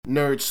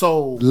Nerd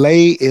Soul.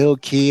 Lay ill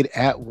kid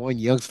at one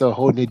youngster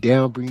holding it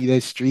down, bring you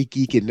that street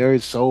geek and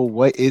nerd soul.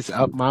 What is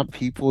up, my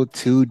people?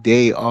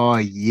 Today, oh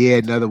yeah,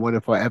 another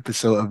wonderful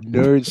episode of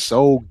Nerd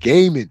Soul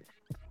Gaming,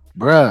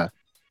 bruh.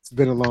 It's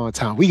been a long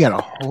time. We got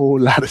a whole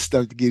lot of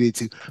stuff to get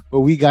into, but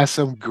we got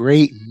some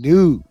great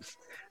news.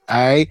 All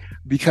right,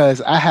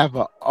 because I have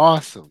an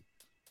awesome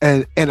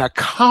and an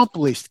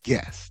accomplished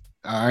guest.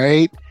 All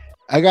right,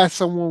 I got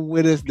someone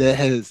with us that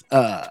has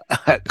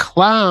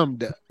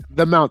climbed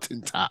the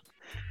mountaintop.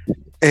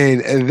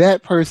 And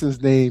that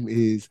person's name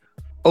is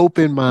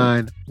Open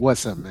Mind.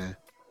 What's up, man?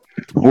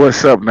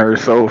 What's up, Nerd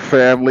Soul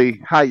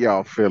family? How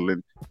y'all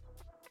feeling?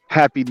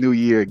 Happy New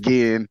Year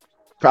again.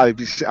 I'm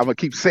gonna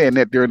keep saying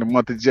that during the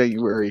month of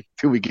January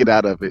till we get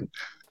out of it.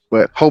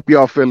 But hope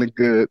y'all feeling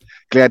good.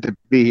 Glad to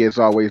be here as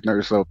always,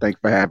 Nerd Soul. Thanks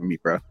for having me,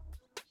 bro.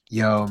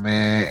 Yo,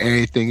 man,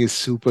 everything is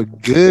super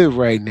good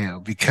right now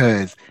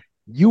because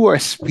you are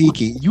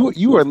speaking,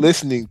 you are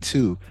listening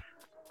to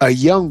a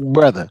young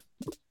brother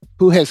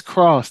who has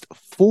crossed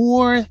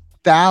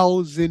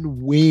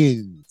 4,000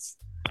 wins.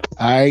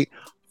 All right,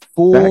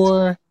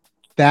 Facts.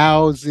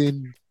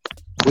 4,000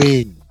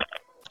 wins.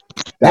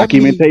 That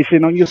means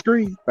Documentation on your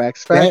screen.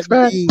 Facts, that facts,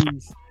 facts.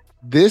 means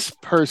this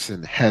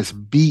person has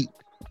beat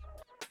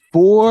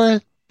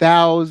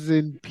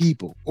 4,000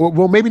 people, or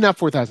well, maybe not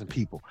 4,000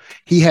 people.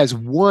 He has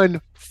won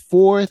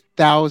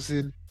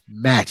 4,000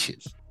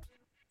 matches.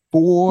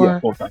 Yeah,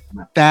 4,000.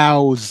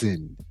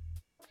 4,000.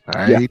 All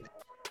Yeah, right,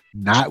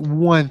 not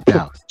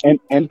 1,000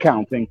 and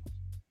counting.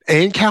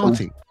 and So,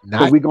 counting. so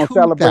Not we're gonna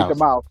celebrate the 2,000.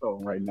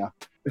 milestone right now.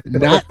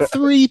 Not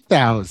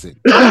 3,000.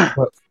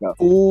 But No.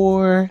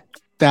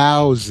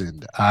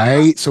 4,000. All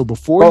right. So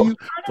Oh,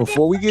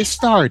 before we get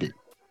started,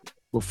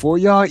 before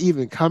y'all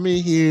even come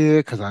in here,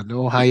 because I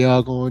know how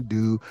y'all gonna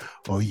do,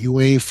 oh, you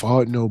ain't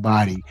fought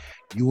nobody,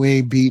 you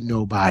ain't beat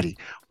nobody.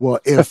 Well,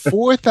 if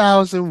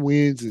 4,000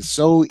 wins is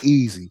so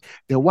easy,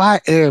 then why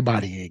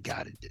everybody ain't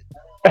got it? Then?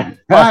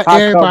 Why how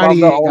come I'm everybody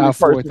the ain't only got person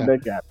 4,000?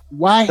 that got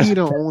Why he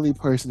the only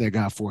person that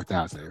got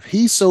 4,000? If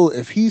he's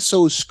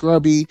so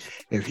scrubby,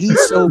 if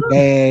he's so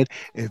bad,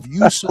 if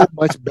you so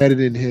much better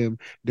than him,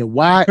 then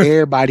why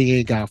everybody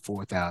ain't got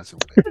 4,000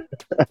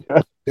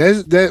 wins?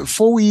 That's that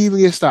before we even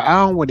get started.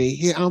 I don't want to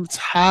hear. I'm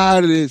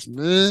tired of this,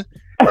 man.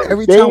 it?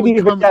 Every They time ain't we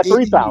even come got in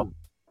 3,000.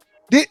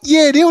 here,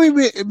 yeah, they don't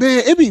even,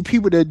 man. It be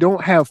people that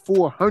don't have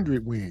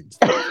 400 wins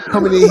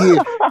coming in here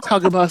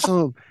talking about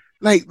some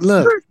like,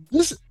 look,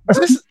 just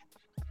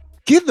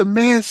give the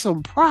man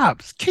some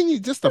props. Can you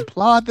just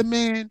applaud the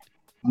man?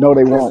 No,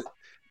 they Just won't.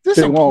 just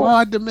They won't.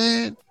 applaud the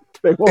man.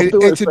 They won't And,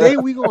 do and it, fam. today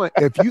we going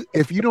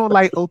if you don't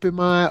like Open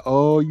Mind,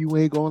 oh, you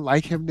ain't gonna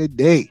like him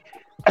today.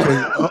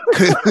 Cause,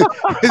 cause,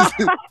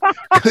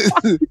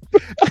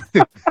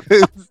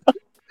 cause,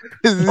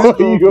 this Oh,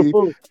 gonna you a be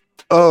fool.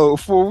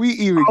 before we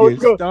even I was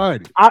get go.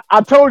 started.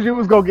 I told you it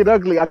was gonna get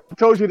ugly. I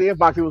told you the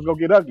inbox it was gonna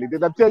get ugly.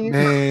 Did I tell you?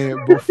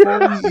 Man, before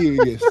we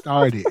even get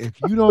started,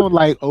 if you don't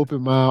like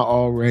Open Mind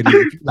already,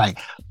 if you like,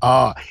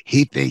 oh,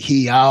 he think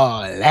he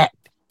all that,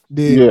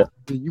 then Yeah,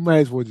 you might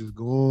as well just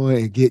go on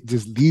and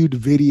just leave the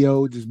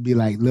video, just be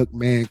like, look,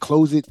 man,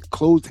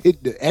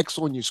 hit the X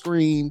on your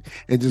screen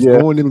and just yeah,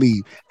 go on and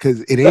leave.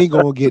 Cause it ain't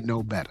gonna get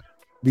no better.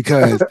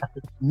 Because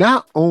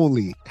not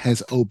only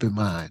has Open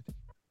Mind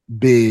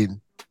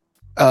been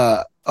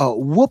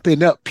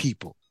whooping up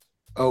people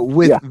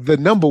with yeah, the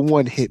number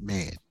one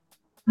hitman,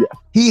 yeah.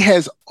 he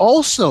has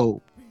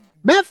also,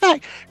 matter of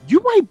fact,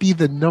 you might be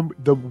the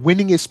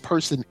winningest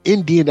person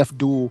in DNF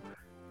Duel,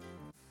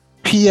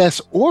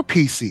 PS or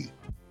PC.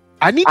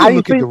 I need to I ain't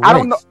look at think. the I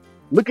don't know. ranks.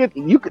 Look at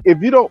you.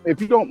 If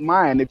you don't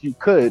mind, if you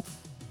could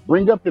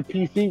bring up the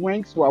PC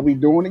ranks while we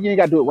doing it. You ain't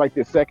got to do it right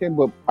this second,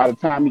 but by the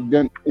time you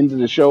done into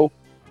the show,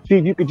 see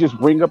if you could just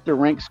bring up the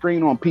rank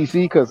screen on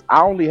PC because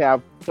I only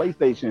have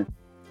PlayStation,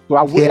 so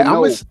I Yeah, wouldn't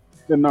know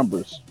the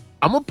numbers.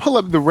 I'm gonna pull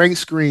up the rank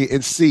screen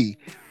and see.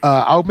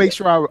 I'll make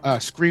sure I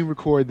screen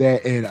record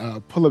that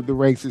and pull up the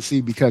ranks and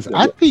see because Yeah,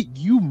 I yeah. think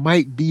you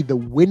might be the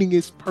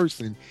winningest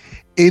person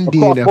in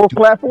Across DNF both Duel.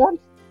 platforms.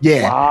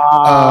 Yeah.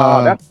 Wow,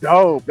 Uh, that's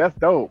dope. That's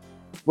dope.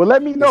 Well,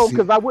 let me let's know see.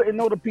 because I wouldn't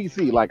know the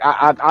PC. Like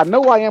I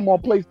know I am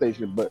on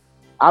PlayStation, but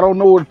I don't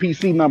know the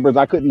PC numbers.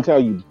 I couldn't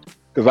tell you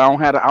because I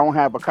don't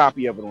have a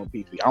copy of it on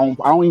PC.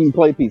 I don't even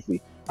play PC.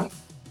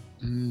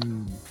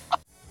 Mm.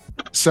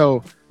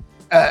 So,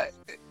 uh,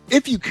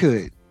 if you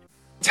could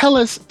tell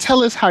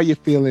us how you're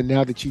feeling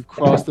now that you've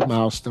crossed the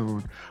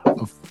milestone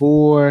of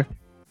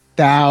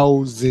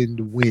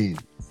 4,000 wins.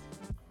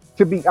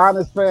 To be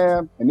honest,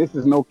 fam, and this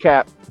is no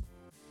cap,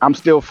 I'm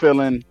still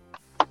feeling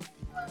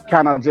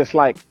kind of just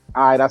like,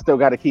 all right, I still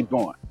got to keep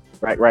going.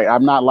 Right, right.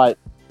 I'm not like,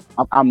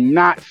 I'm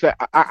not.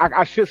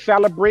 I should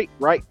celebrate.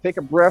 Right, take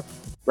a breath.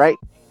 Right,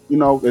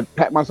 and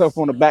pat myself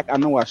on the back. I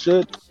know I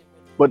should,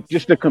 but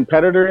just the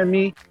competitor in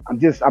me, I'm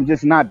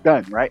just not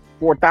done. Right,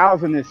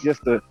 4,000 is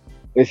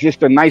it's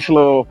just a nice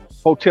little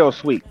hotel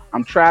suite.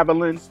 I'm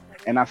traveling,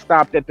 and I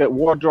stopped at the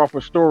Wardrobe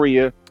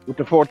Astoria with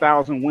the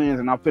 4,000 wins,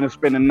 and I'm finna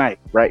spend the night.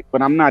 Right,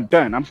 but I'm not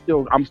done. I'm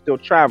still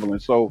traveling.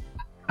 So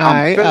All I'm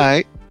right, all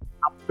right.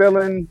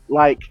 feeling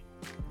like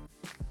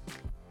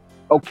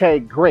Okay,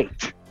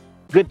 great,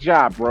 good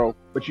job, bro.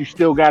 But you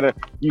still gotta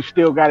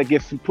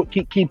get some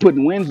keep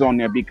putting wins on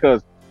there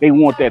because they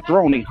want that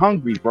throne. They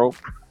hungry, bro.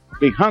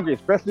 They hungry,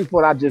 especially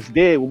for what I just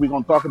did. What we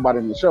gonna talk about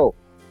in the show.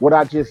 What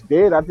I just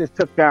did, I just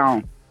took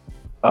down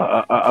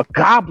a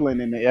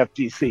goblin in the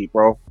FGC,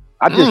 bro.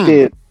 I just Mm.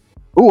 did.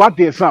 Ooh, I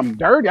did something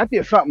dirty. I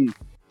did something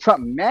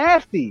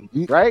nasty,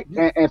 You, right?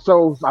 you, And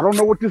so I don't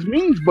know what this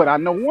means, but I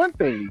know one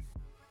thing.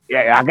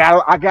 Yeah,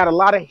 I got a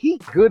lot of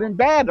heat, good and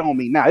bad, on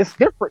me now. It's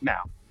different now.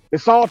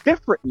 It's all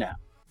different now.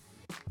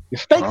 The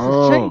stakes has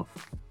changed. oh,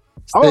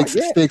 Oh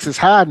yeah, stakes is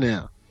high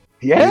now.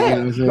 You know yeah. what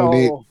I'm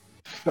saying?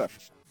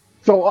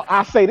 So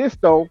I say this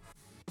though.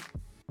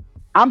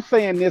 I'm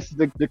saying this.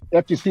 The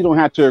FTC don't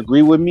have to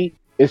agree with me.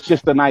 It's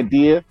just an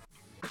idea.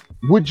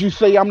 Would you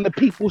say I'm the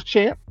people's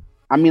champ?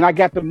 I mean, I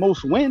got the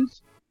most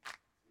wins,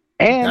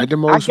 You got and the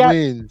I most got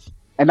wins.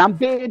 and I'm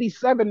day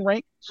 87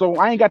 rank, so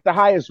I ain't got the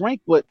highest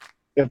rank. But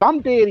if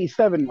I'm day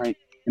 87 rank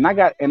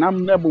and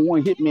I'm number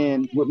one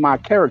hitman with my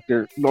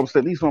character, you know what I'm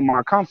saying, at least on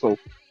my console,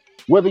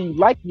 whether you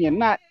like me or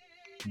not,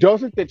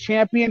 doesn't the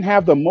champion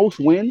have the most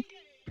wins?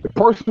 The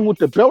person with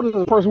the belt is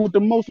the person with the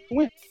most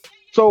wins.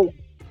 So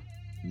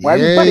well,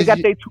 Yeah,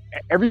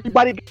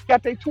 everybody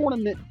got their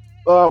tournament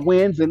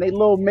wins and they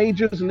little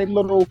majors and they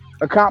little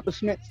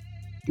accomplishments.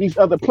 These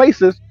other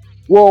places.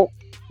 Well,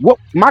 what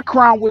my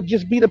crown would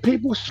just be the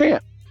people's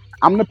champ.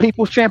 I'm the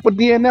people's champ of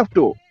DNF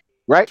Duel,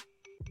 right?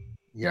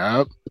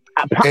 yep.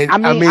 I, And I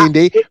I mean, mean,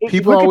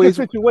 people look at the always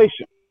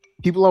situation.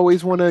 people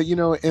always want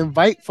to,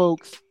 invite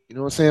folks. You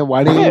know what I'm saying?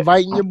 Why they Yeah,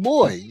 inviting your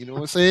boy? You know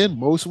what I'm saying?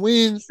 Most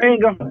wins. they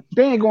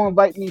ain't gonna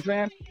invite me,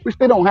 fam. Which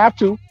they don't have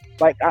to,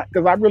 like,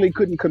 because I really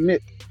couldn't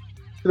commit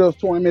to those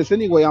tournaments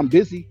anyway. I'm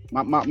busy.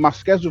 My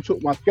schedule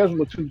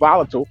was too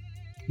volatile.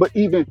 But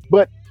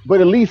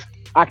at least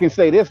I can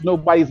say this: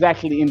 nobody's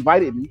actually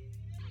invited me.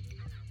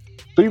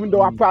 So even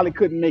though I Mm. probably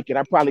couldn't make it,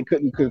 I probably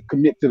couldn't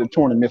commit to the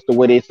tournaments the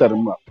way they set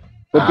them up.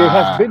 But there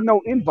has Ah, been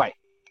no invite,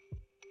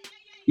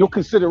 no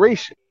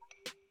consideration.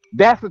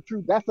 That's the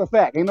truth. That's the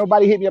fact. Ain't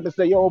nobody hit me up and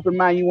say, "Yo, open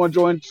mind, you want to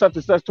join such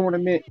and such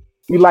tournament?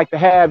 We like to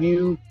have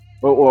you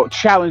or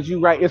challenge you."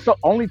 Right? It's the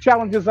only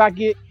challenges I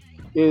get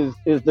is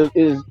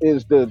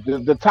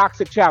the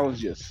toxic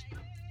challenges.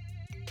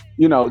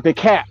 The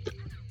cap.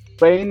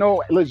 But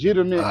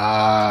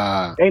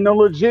ah. ain't no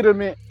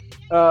legitimate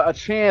a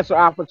chance or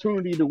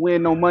opportunity to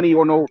win no money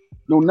or no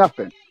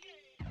nothing.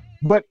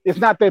 But it's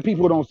not that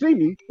people don't see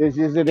me. It's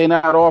just that they're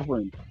not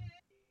offering.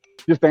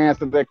 Just to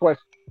answer that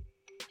question.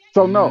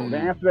 So no, the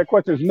Mm. answer to that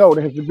question is no.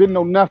 There has been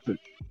no nothing.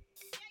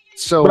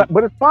 So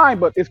But it's fine.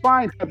 But it's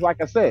fine because,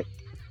 like I said,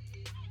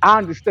 I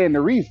understand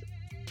the reason,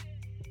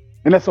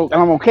 and and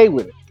I'm okay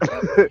with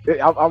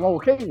it. I'm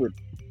okay with it.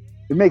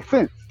 It makes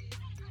sense.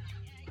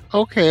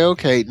 okay,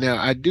 okay. Now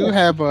Yeah,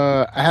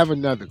 I have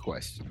another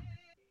question.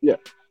 yeah,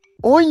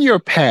 On your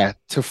path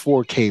to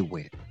 4K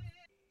win,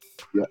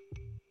 yeah.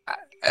 I,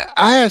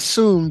 I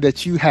assume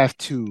that you have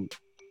to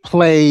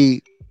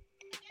play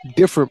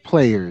different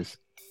players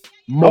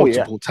Oh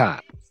yeah, multiple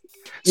times.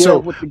 yeah. So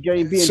With the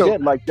game being so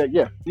dead like that,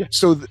 yeah, yeah,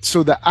 so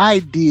the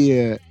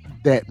idea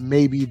that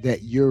maybe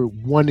that you're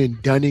one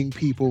and dunning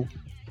people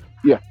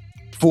yeah.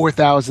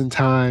 4,000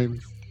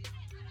 times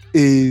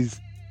is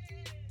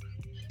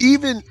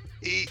even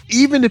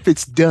even if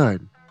it's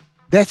done,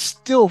 that's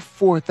still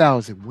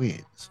 4,000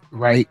 wins,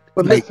 right?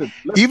 But Like listen,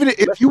 even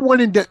if you listen. one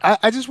and done,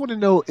 I just want to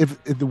know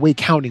if the way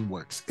counting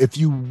works. If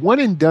you one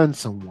and done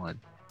someone,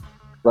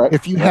 Right,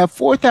 if you right. have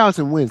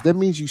 4,000 wins, that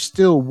means you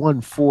still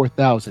won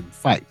 4,000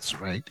 fights,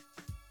 right?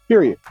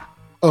 Period.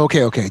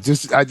 Okay, okay.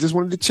 I just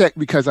wanted to check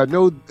because I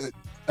know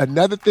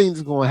another thing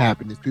that's going to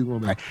happen is people going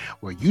to be like,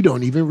 "Well, you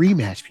don't even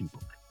rematch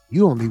people.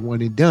 You only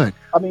one and done."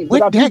 I mean,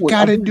 but I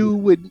do.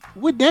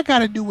 What that got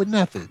to do with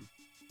nothing?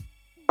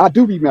 I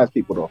do rematch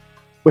people though.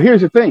 But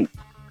here's the thing: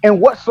 in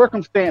what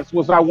circumstance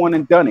was I one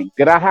and dunning?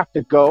 Did I have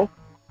to go?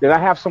 Did I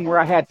have somewhere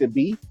I had to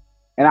be?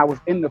 And I was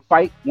in the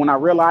fight when I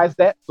realized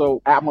that.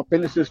 So I'm gonna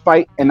finish this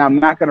fight, and I'm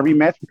not gonna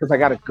rematch because I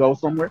got to go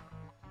somewhere,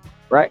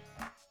 right?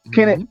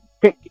 Can it? Mhm.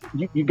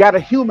 You got to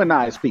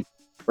humanize people,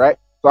 right?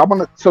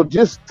 So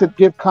just to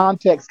give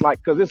context, like,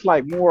 because it's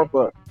like more of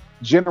a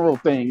general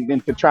thing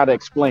than to try to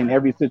explain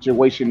every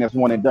situation that's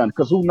one and done.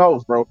 Because who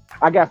knows, bro?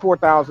 I got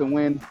 4,000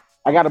 wins.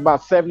 I got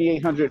about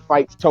 7,800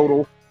 fights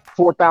total.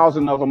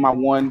 4,000 of them I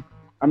won.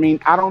 I mean,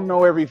 I don't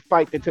know every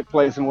fight that took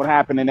place and what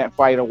happened in that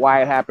fight or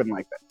why it happened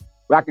like that.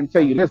 But I can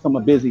tell you this: I'm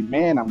a busy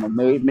man. I'm a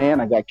married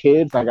man. I got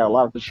kids. I got a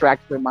lot of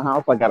distractions in my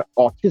house. I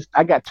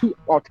got two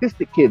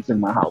autistic kids in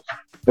my house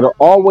that are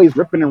always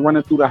ripping and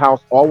running through the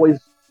house, always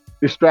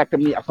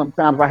distracting me.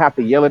 Sometimes I have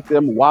to yell at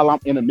them while I'm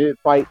in a mid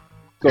fight.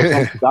 So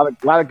a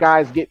lot of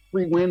guys get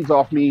free wins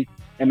off me,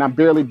 and I'm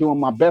barely doing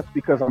my best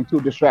because I'm too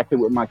distracted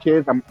with my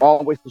kids. I'm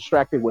always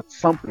distracted with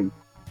something,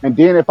 and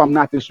then if I'm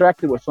not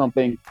distracted with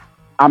something,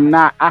 I'm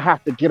not. I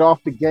have to get off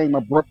the game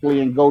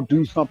abruptly and go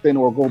do something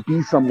or go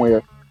be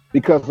somewhere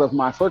because of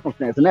my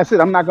circumstance. And that's it.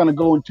 I'm not going to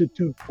go into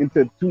too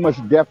much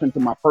depth into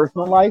my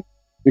personal life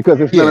because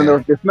Yeah.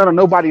 it's none of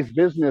nobody's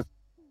business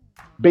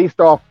based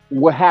off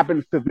what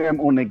happens to them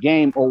on the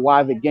game or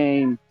why the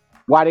game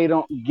why they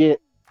don't get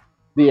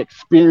the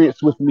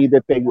experience with me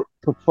that they would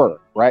prefer,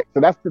 right? So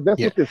that's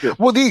Yeah. what this is.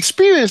 Well, the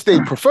experience they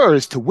prefer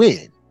is to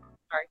win.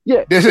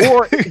 Yeah,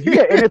 or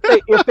yeah, and if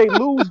they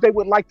lose, they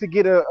would like to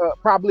get a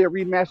probably a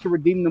rematch to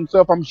redeem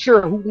themselves. I'm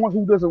sure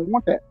who doesn't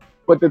want that.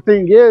 But the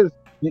thing is,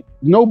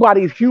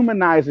 nobody's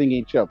humanizing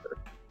each other,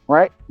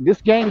 right?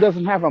 This game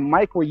doesn't have a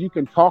mic where you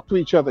can talk to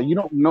each other. You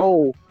don't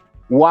know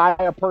why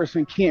a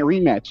person can't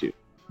rematch you.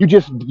 You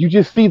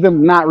just see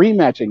them not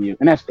rematching you,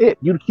 and that's it.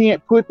 You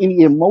can't put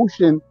any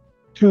emotion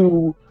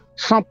to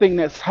something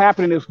that's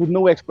happening that's with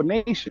no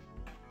explanation.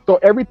 So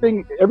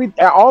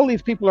all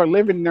these people are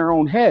living in their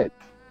own heads.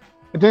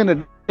 At the end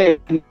of the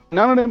day,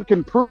 none of them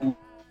can prove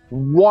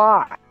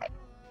why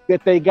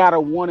that they got a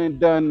one and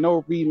done,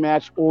 no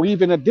rematch, or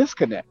even a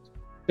disconnect.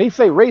 They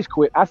say rage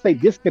quit, I say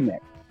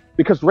disconnect,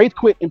 because rage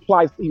quit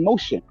implies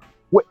emotion.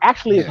 What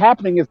actually is Yeah.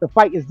 happening is the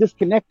fight is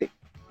disconnecting.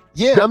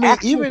 Yeah, The I mean,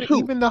 actual truth.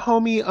 even the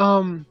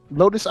homie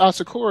Lotus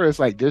Asakura is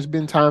like, there's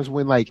been times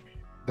when like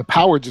the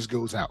power just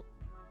goes out.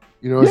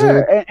 You know what I'm Yeah,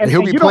 saying? and, And and, he'll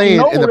and be you don't playing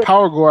and know the that,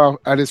 power go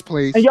out at his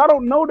and place. y'all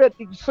don't know that,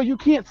 so you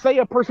can't say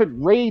a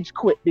person rage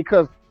quit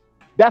because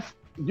that's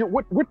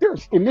what they're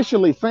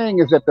initially saying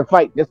is that the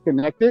fight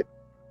disconnected,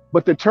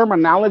 but the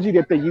terminology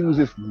that they use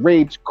is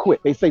rage quit.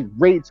 They say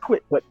rage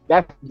quit, but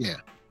Yeah.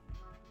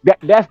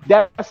 that's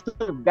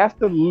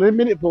the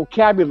limited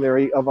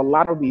vocabulary of a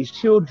lot of these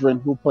children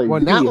who play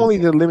Well, not video only games,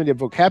 the limited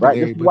right?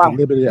 This vocabulary, is but the why,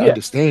 limited yeah,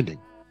 understanding.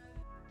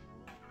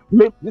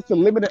 this is a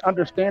limited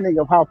understanding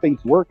of how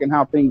things work and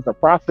how things are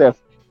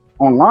processed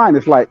online.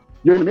 It's like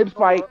you're in mid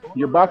fight,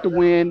 you're about to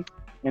win,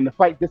 and the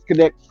fight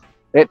disconnects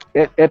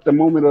at the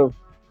moment of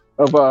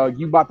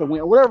you about to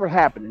win, or whatever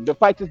happening. The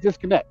fight just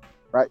disconnects,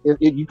 right?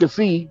 You can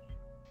see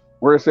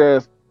where it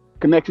says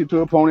connection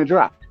to opponent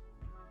dropped.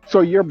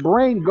 So your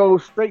brain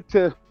goes straight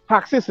to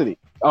toxicity.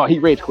 Oh, he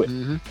rage quit.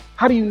 Hmm.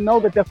 How do you know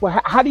that that's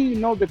what? How do you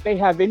know that they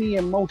have any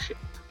emotion?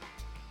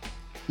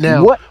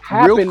 Now, What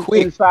real happened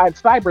quick, inside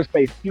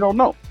cyberspace? You don't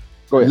know.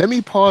 Go ahead. let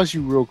me pause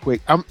you real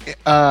quick.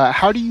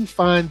 How do you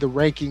find the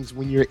rankings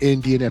when you're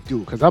in DNF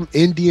Duel? Because I'm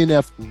in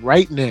DNF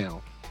right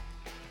now.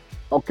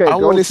 Okay, I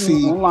want go to to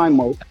see. online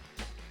mode.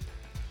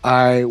 All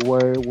right,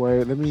 where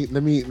let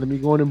me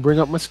go in and bring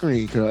up my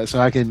screen so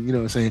I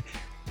can, say,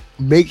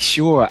 make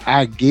sure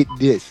I get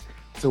this.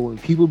 So when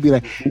people be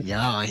like,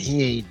 "Yo,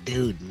 he ain't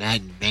do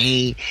nothing,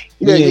 man.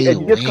 Yeah, He and ain't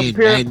you just win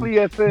compare nothing.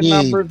 PSN He ain't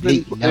numbers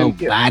beat and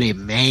yeah. nobody,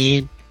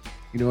 man."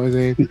 You know what I'm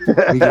saying?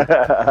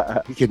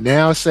 We can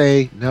now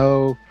say,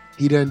 no,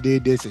 he done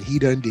did this and he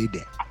done did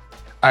that.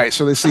 All right,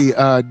 so let's see.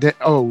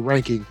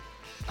 Ranking.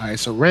 All right,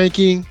 so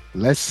ranking.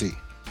 Let's see.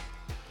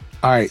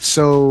 All right,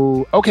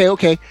 so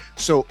okay.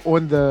 So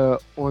on the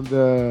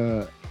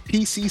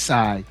PC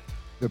side,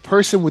 the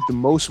person with the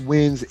most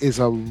wins is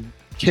a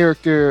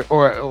character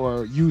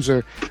or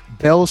user,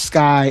 Bell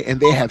Sky, and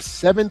they have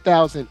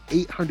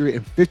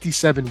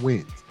 7,857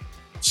 wins.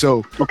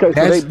 So Okay,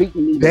 so they that's beat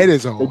me that then.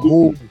 is a They beat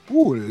whole, me.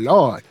 oh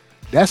Lord,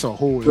 that's a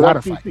whole So lot that's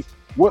of PC. fights.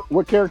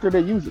 What character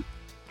they using?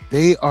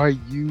 They are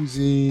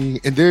using,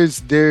 and there's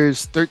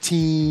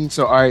 13.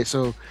 So all right,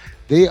 so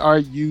they are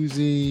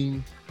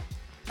using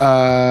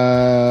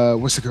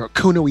what's the girl?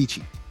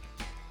 Kunoichi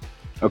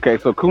Okay,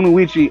 so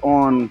Kunoichi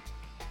on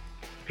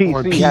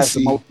on PC has the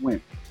PC. most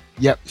wins.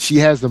 Yep, she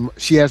has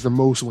the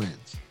most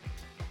wins.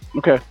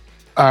 Okay.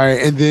 All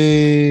right, and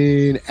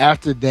then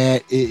after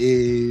that, it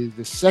is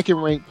the second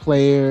ranked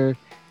player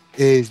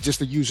is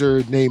just a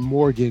user named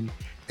Morgan,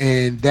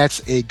 and that's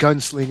a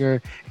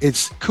gunslinger.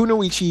 It's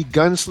Kunoichi,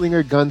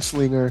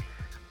 gunslinger,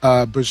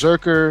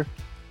 berserker,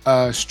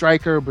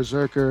 striker,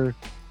 berserker,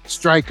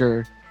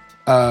 striker.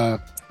 Uh,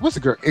 what's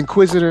the girl?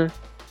 Inquisitor.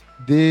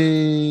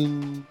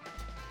 Then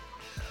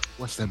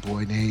what's that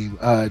boy name?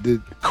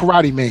 The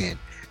Karate Man,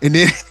 and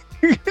then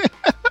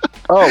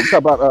Oh, you talk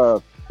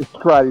about it's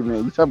karate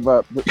man. You talking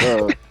about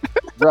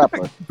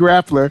grappler,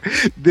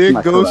 Grappler, then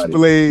not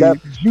karate. That's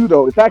Ghostblade.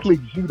 judo. It's actually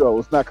judo.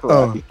 It's not Oh,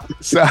 karate.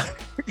 so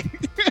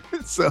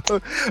so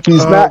He's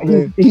oh not. He's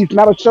man, he's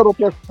not a shuttle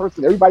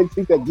person. Everybody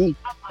sees that gi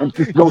and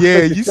just goes yeah,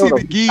 straight to you see shoto. the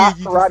He's gi, not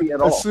you just karate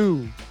at all.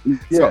 assume.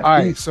 So Yeah, all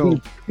right, he's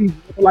he's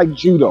like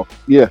judo.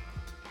 Yeah.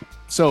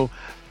 so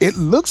it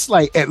looks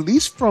like, at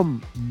least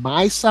from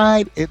my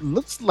side, it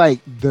looks like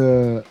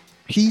the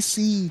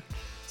PC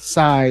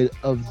side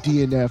of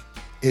DNF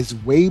is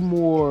way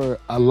more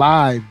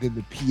alive than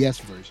the PS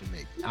version.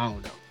 Maybe I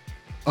don't know.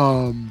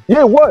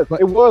 Yeah, it was.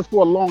 But It was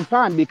for a long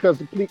time because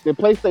the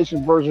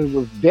PlayStation version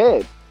was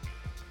dead.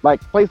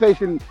 Like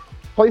PlayStation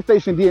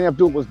DNF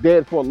Duel was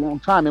dead for a long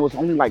time. It was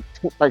only like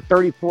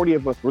 30, 40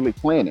 of us really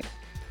playing it.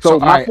 so So all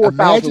my right, 4,000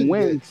 imagine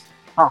wins this.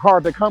 are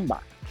hard to come by.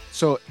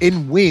 So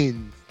in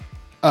wins,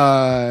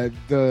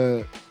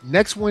 the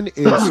next one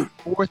is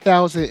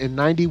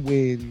 4,090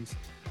 wins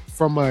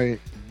from a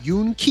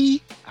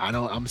Yunki.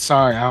 I'm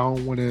sorry, I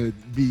don't want to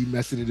be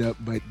messing it up,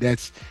 but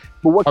that's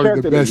But what probably the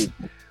character they best. use?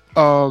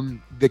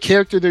 The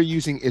character they're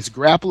using is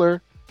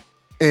Grappler,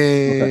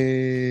 Okay.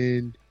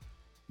 and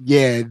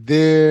yeah,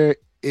 there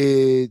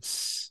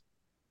it's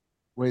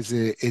what is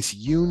it? It's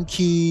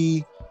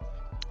Yunki.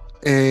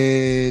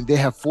 and they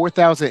have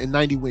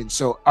 4,090 wins.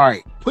 So, all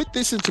right, put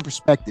this into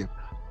perspective.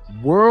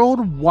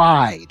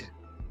 Worldwide,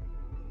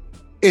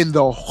 in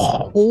the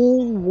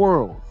whole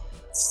world,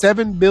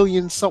 7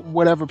 billion something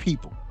whatever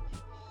people,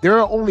 there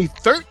are only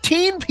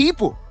 13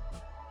 people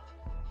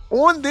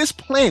on this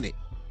planet,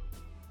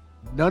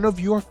 none of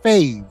your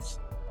faves,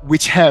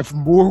 which have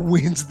more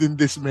wins than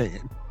this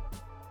man.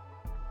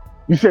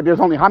 You said there's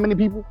only how many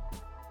people?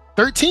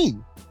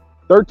 13.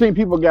 13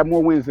 people got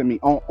more wins than me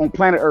on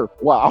planet Earth.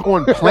 Wow.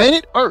 On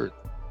planet Earth,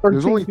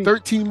 there's only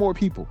 13 more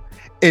people.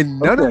 And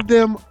none of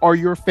them are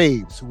your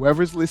faves.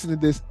 Whoever's listening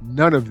to this,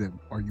 none of them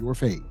are your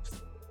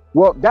faves.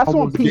 Well, that's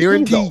on PC.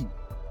 Guaranteed.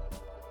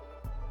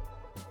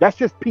 That's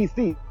just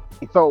PC.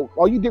 So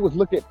all you did was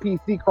look at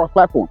PC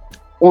cross-platform.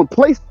 On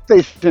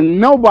PlayStation,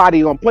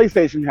 nobody on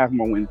PlayStation has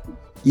more wins.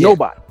 Yeah.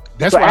 Nobody.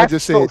 That's why I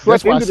just said.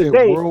 That's why I said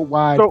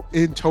worldwide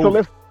in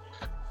total.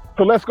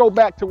 So let's go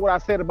back to what I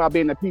said about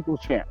being the people's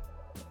champ.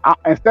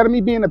 Instead of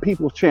me being the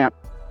people's champ,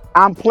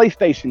 I'm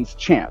PlayStation's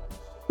champ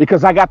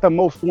because I got the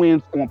most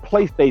wins on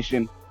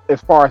PlayStation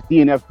as far as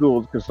DNF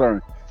Duel is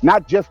concerned.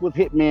 Not just with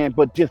Hitman,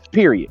 but just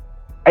period.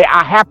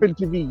 I happen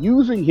to be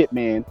using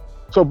Hitman,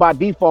 so by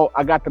default,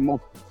 I got the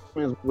most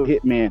wins with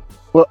Hitman.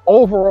 But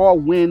overall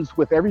wins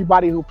with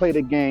everybody who played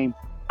the game,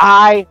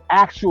 I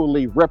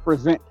actually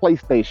represent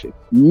PlayStation.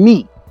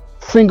 Me,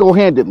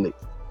 single-handedly.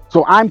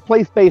 So I'm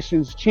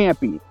PlayStation's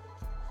champion.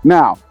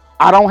 Now,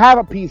 I don't have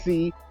a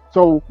PC,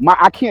 so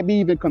I can't be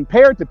even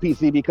compared to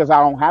PC because I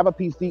don't have a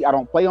PC. I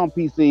don't play on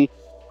PC.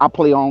 I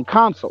play on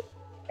console.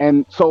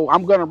 And so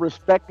I'm going to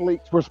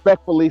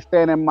respectfully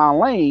stand in my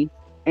lane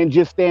and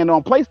just stand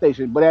on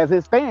PlayStation. But as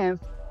it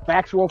stands,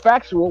 factual,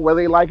 whether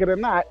they like it or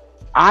not,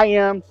 I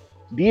am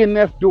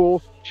DNF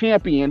Duel's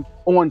champion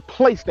on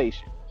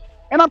PlayStation.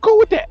 And I'm cool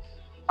with that.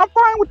 I'm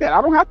fine with that.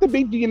 I don't have to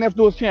be DNF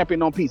Duel's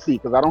champion on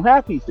PC because I don't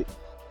have PC.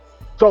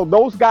 So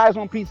those guys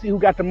on PC who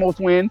got the most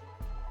wins,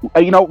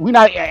 we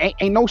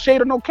ain't no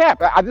shade or no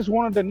cap. I just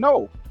wanted to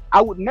know.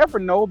 I would never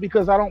know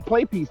because I don't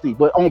play PC.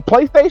 But on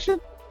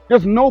PlayStation,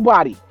 there's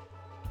nobody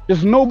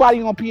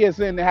on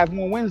PSN that has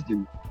more wins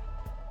than me.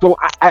 So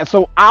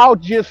I'll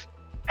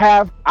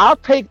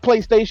take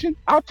PlayStation.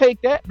 I'll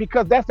take that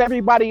because that's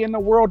everybody in the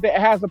world that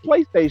has a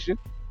PlayStation.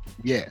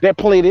 Yeah. That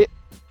played it.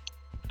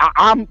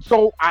 I'll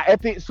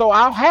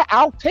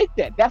take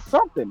that. That's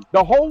something.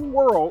 The whole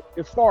world,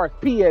 as far as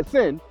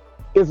PSN,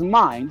 is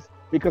mine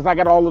because I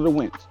got all of the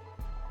wins.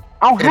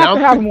 I don't have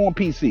to have them on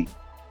PC.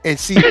 And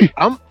see,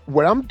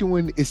 what I'm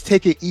doing is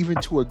take it even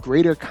to a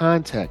greater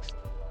context.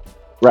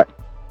 Right.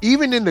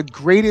 Even in the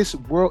greatest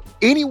world,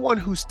 anyone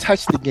who's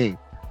touched the game,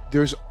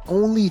 there's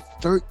only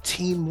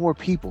 13 more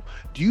people.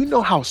 Do you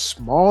know how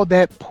small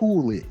that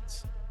pool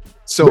is?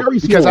 So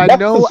because I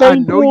know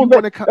you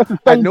want to come,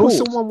 I know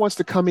someone wants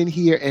to come in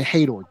here and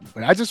hate on you,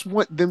 but I just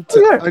want them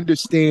to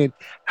understand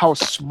how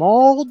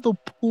small the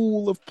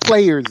pool of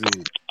players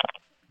is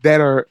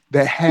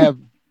that have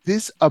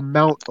this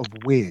amount of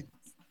wins.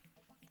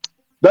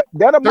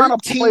 That amount of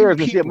players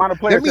is the amount of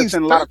players that means that's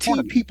in a lot of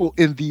 13 people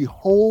in the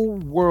whole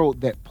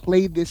world that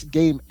play this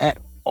game at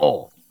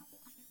all.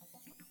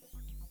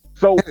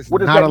 So what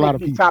does that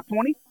make me, top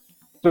 20?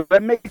 So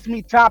that makes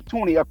me top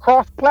 20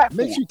 across platform.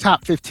 Makes you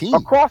top 15.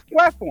 Across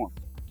platform.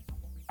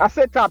 I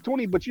said top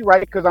 20, but you're right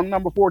because I'm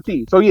number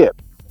 14. So yeah,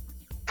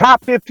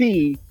 top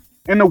 15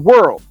 in the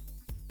world.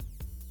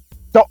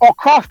 So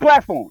across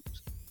platforms.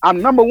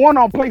 I'm number 1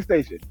 on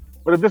PlayStation.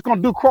 But if it's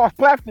gonna do cross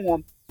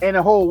platform in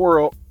the whole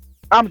world,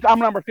 I'm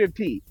number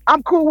 15.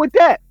 I'm cool with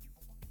that.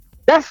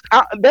 That's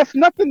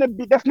nothing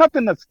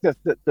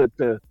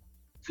to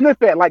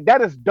sniff at. Like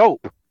that is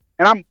dope.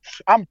 And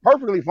I'm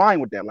perfectly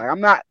fine with that. Like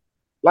I'm not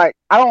like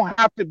I don't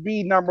have to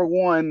be number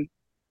 1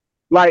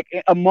 like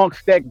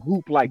amongst that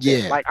group like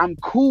that. Like I'm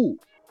cool.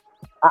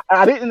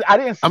 I didn't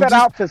set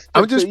out to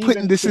I'm just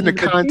putting this in the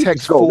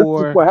context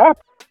for what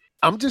happened.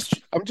 I'm just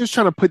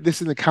trying to put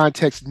this in the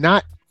context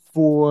not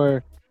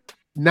for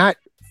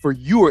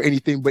you or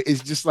anything, but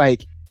it's just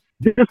like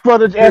just for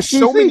the there's FTC.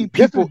 So many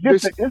people.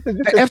 This is just the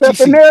FTC.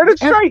 The narrative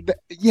straight. The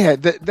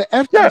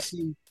FTC.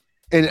 Yeah.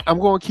 And I'm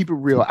going to keep it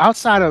real.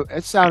 Outside of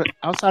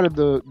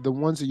the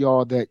ones of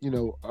y'all that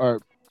are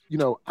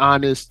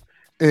honest,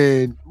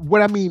 and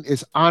what I mean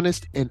is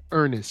honest and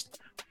earnest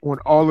on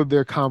all of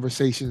their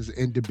conversations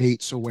and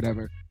debates or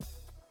whatever.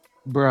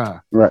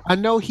 Bruh, right. I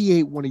know he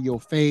ain't one of your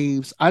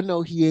faves. I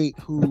know he ain't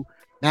who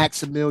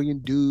Maximilian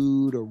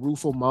Dude or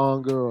Rufo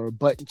Manga or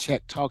Button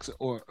Check talks,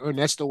 or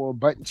Ernesto or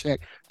Button Check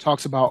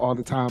talks about all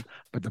the time.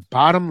 But the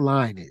bottom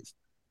line is,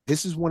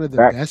 this is one of the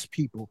best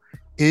people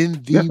in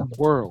the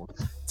world.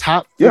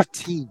 Top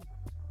 15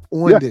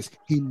 on this.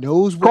 He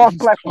knows what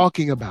he's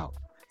talking about.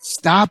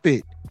 Stop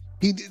it.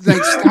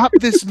 Stop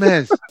this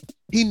mess.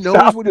 He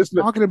knows what he's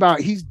talking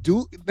about. He's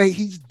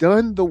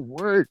done the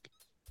work.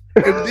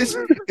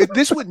 If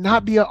this would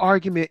not be an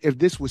argument if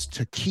this was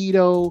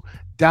Taquito,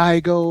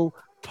 Daigo,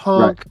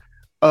 Punk,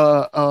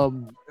 I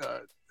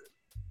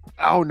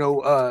don't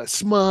know,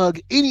 Smug,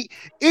 any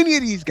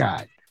of these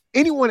guys.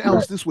 Anyone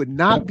else, Right. this would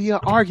not be an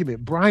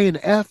argument. Brian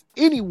F.,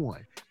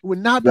 anyone, it would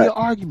not be Right. an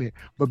argument.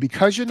 But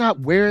because you're not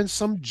wearing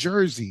some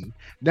jersey,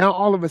 now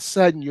all of a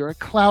sudden you're a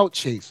clout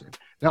chaser.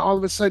 Now all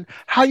of a sudden,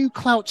 how you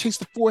clout chase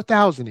the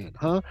 4,000 in,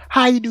 huh?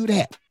 How you do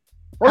that?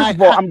 First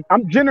of all, How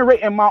I'm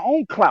generating my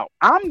own clout.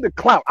 I'm the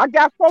clout. I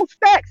got 4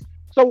 stacks.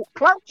 So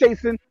clout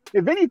chasing,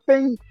 if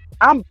anything,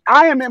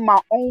 I am in my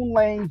own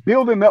lane,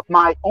 building up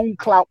my own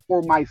clout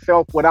for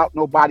myself without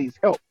nobody's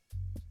help.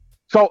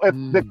 So if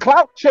the mm,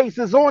 clout chase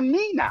is on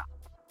me now,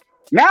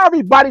 now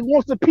everybody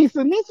wants a piece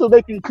of me so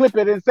they can clip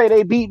it and say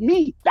they beat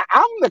me.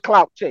 I'm the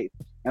clout chase,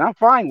 and I'm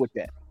fine with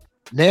that.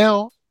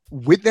 now,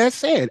 with that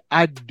said,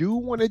 I do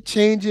want to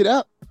change it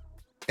up.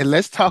 And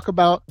let's talk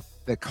about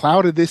the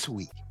cloud of this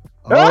week.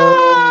 Oh,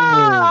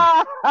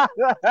 Ah!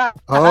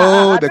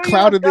 oh, I the knew you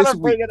cloud was of this gonna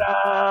week. bring it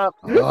up.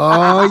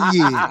 Oh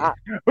yeah.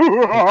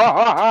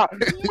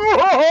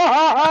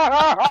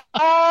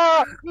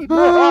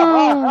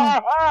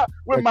 The,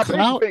 With the my pinky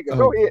clout finger.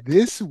 Go of ahead.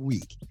 this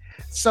week.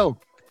 So,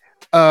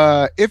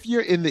 if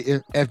you're in the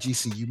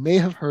FGC, you may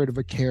have heard of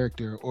a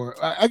character, or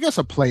I guess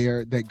a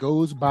player that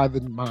goes by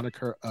the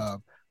moniker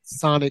of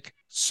Sonic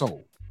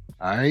Soul.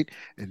 All right,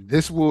 and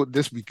this will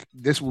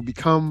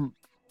become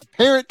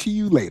apparent to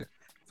you later.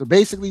 So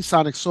basically,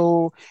 Sonic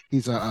Soul,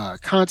 he's a,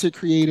 content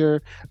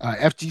creator,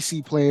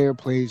 FGC player,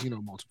 plays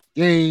multiple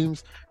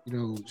games,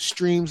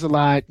 streams a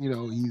lot.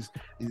 He's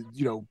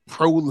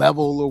pro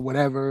level or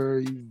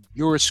whatever.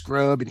 You're a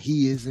scrub and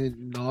he isn't,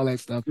 and all that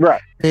stuff.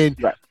 Right, And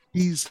right.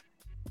 he's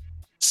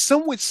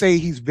some would say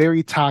he's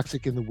very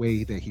toxic in the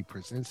way that he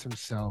presents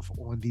himself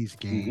on these Hmm.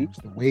 games,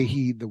 the way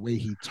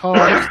he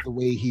talks, the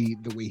way he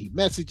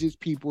messages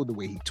people, the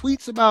way he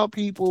tweets about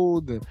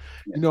people,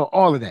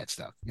 all of that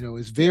stuff.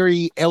 It's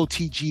very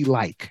LTG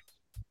like.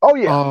 Oh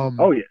yeah. Um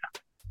Oh yeah.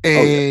 Oh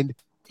yeah. and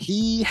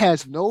he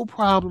has no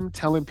problem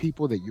telling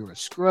people that you're a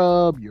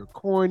scrub, you're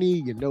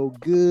corny, you're no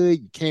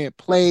good, you can't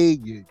play,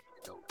 you're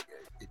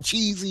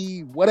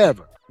cheesy,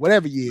 whatever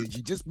you is,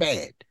 you're just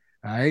bad.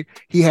 All right.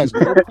 He has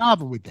no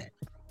problem with that.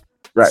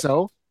 Right.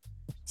 So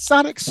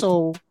Sonic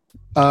Soul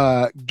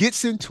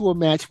gets into a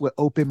match with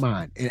Open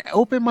Mind. And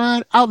Open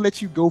Mind, I'll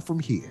let you go from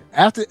here.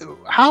 After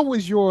how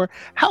was your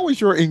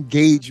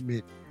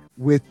engagement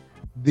with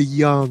the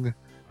young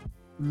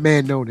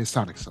man known as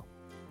Sonic Soul?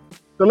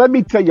 So let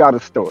me tell y'all the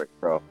story,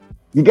 bro.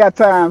 You got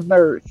time,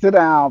 nerd? Sit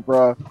down,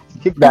 bro.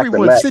 Kick back,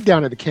 Everyone relax. sit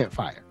down at the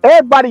campfire.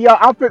 Everybody,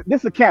 y'all.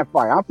 This is a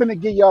campfire. I'm finna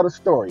give y'all the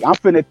story. I'm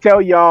finna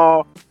tell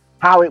y'all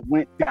how it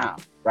went down.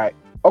 Right.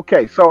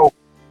 Okay. So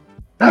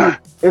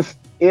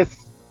it's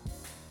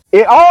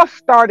it all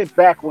started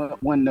back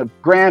when the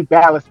Grand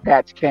Ballast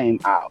patch came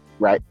out.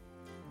 Right.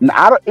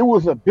 Now, it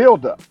was a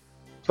buildup.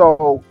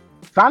 So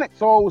Sonic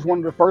Soul was one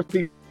of the first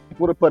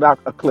people to put out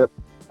a clip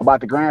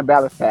about the Grand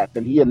Ballast patch,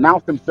 and he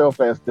announced himself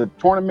as the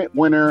tournament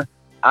winner.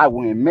 I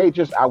win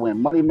majors, I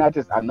win money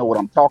matches. I know what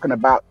I'm talking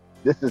about.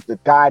 This is the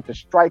guide to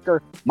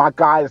Striker. My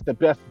guy is the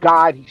best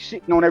guide. He's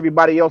shitting on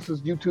everybody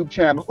else's YouTube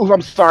channel. Ooh,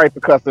 I'm sorry for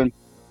cussing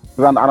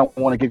because I don't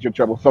want to get you in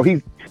trouble. So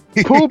he's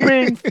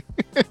pooping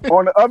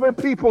on the other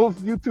people's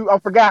YouTube. I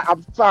forgot.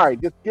 I'm sorry.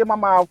 Just get my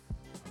mouth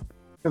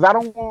because I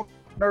don't want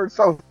nerd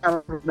so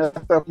messed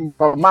up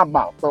from my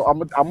mouth. So I'm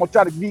gonna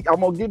try to be.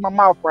 I'm gonna get my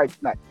mouth right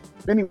tonight.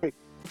 Anyway,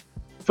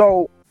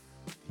 so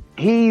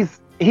he's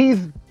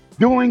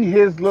doing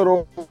his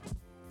little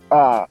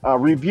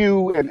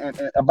review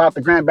and about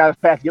the Grand Ballast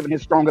Pass, giving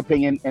his strong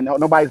opinion, and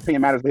nobody's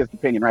opinion matters but his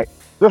opinion, right?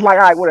 So it's like,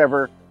 all right,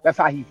 whatever. That's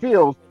how he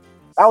feels.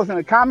 I was in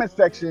the comment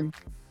section,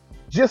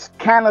 just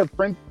kind of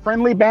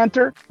friendly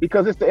banter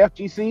because it's the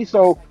FGC,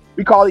 so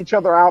we call each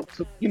other out,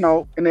 in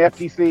the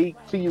FGC.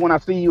 See you when I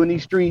see you in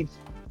these streets,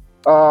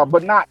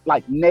 but not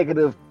like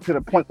negative to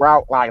the point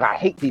where I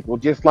hate people.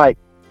 Just like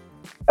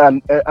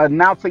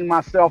announcing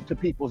myself to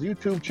people's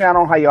YouTube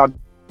channel. How y'all?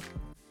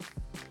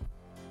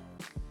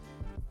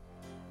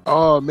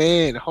 Oh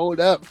man, hold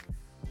up.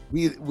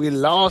 We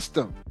lost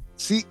them.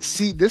 See,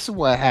 this is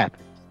what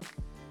happens.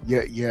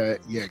 Your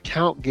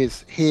account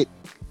gets hit,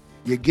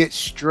 you get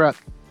struck,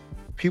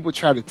 people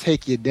try to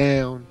take you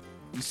down.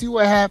 You see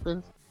what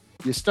happens?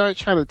 You start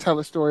trying to tell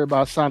a story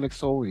about Sonic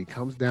Soul and he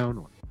comes down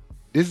on it.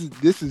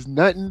 This is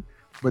nothing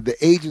but the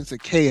agents of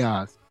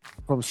chaos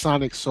from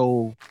Sonic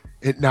Soul.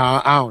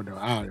 Nah, I don't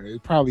know.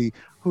 It probably,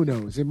 who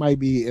knows? It might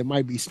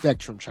be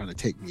Spectrum trying to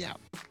take me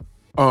out.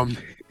 Um,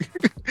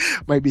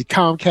 might be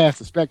Comcast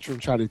or Spectrum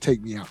trying to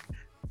take me out.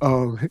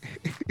 Um,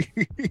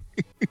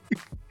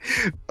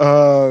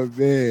 oh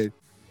man,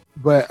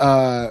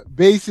 but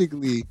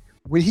basically,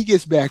 when he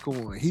gets back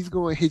on, he's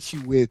going to hit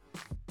you with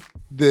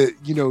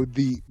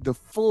the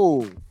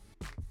full,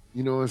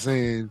 what I'm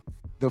saying,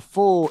 the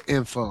full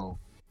info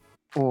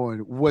on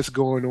what's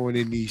going on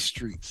in these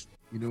streets.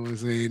 You know what I'm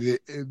saying?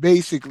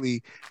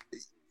 Basically,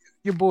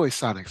 your boy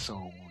Sonic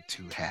Soul won't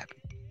too happy.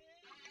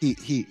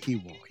 He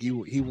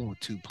won't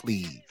too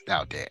pleased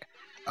out there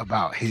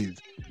about his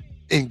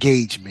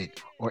engagement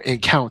or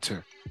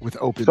encounter with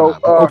Open So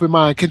Mind. But Open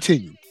Mind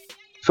continue.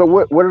 so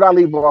what did I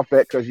leave off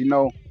at? Because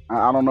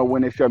I don't know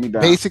when they shut me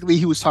down. Basically,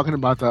 he was talking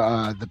about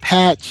the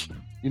patch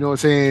You know what I'm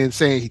saying?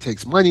 Saying he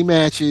takes money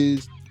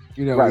matches.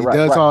 You know, Right, he right,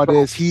 does right. all So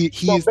this. He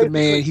so he's the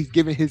man. basically, He's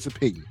giving his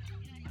opinion.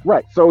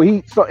 right. So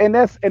he so and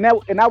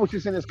I was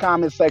just in his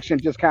comment section,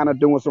 just kind of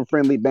doing some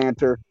friendly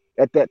banter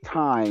at that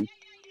time.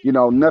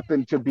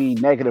 Nothing to be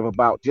negative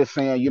about. Just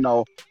saying,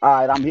 all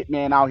right, I'm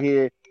Hitman out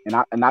here, and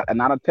I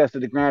done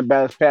tested the Grand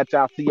Bass patch.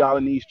 I'll see y'all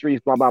in these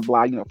streets, blah blah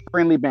blah.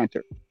 Friendly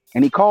banter.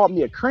 And he called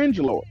me a cringe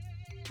lord,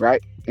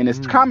 right? In his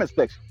Mm. comment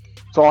section.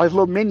 So all his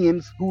little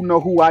minions who know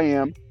who I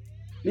am,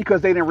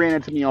 because they didn't ran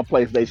into me on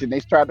PlayStation. They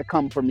tried to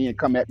come for me and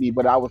come at me,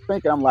 but I was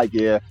thinking, I'm like,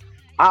 yeah,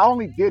 I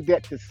only did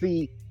that to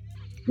see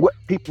what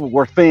people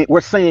were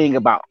saying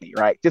about me,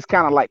 right? Just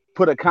kind of like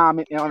put a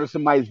comment under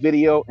somebody's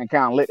video and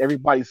kind of let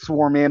everybody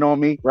swarm in on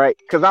me, right?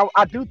 Because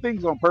I do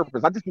things on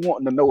purpose. I just be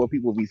wanting to know what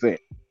people be saying.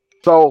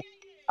 So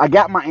I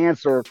got my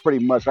answer pretty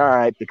much. All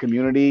right, the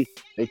community,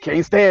 they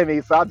can't stand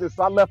me, so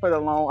I left it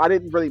alone. I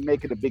didn't really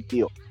make it a big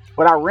deal,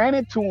 but I ran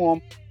into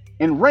him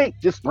in rank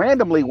just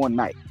randomly one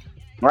night,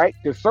 right?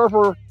 The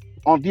server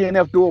on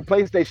DNF Dual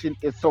PlayStation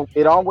is so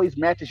it always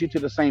matches you to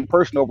the same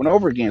person over and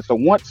over again. So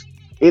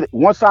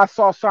once I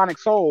saw Sonic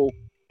Soul,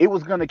 it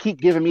was gonna keep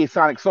giving me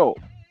Sonic Soul.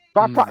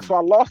 So Mm.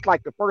 I lost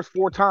like the first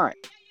 4 times,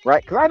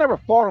 right? Because I never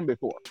fought him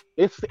before.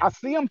 I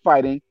see him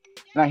fighting,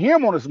 and I hear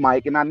him on his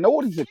mic, and I know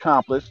what he's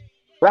accomplished,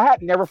 but I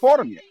had never fought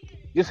him yet.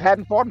 Just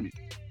hadn't fought him yet.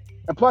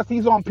 And plus,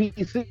 he's on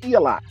PC a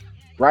lot,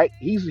 right?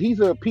 He's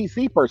a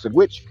PC person.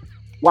 Which,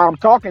 while I'm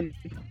talking,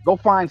 go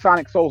find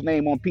Sonic Soul's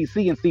name on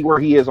PC and see where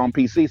he is on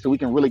PC, so we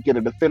can really get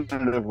a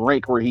definitive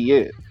rank where he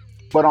is.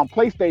 But on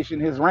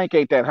PlayStation, his rank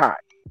ain't that high.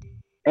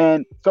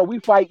 And so we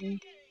fighting.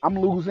 I'm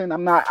losing.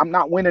 I'm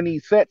not winning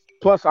these sets.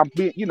 Plus,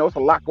 it's a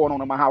lot going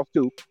on in my house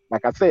too.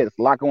 Like I said, it's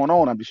a lot going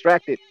on. I'm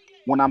distracted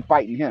when I'm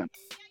fighting him.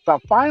 So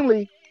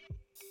finally,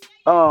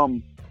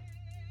 um,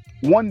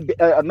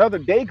 another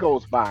day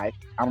goes by.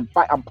 I'm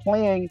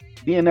playing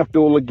DNF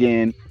Duel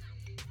again,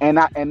 and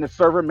the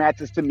server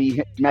matches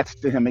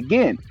to him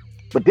again.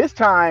 But this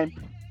time,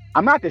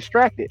 I'm not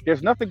distracted.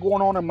 There's nothing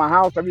going on in my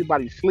house.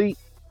 Everybody's asleep.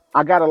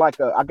 I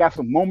got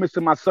some moments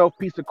to myself,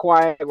 peace of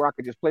quiet, where I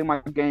could just play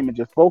my game and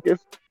just focus.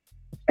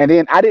 And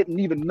then I didn't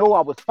even know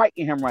I was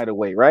fighting him right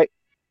away, right?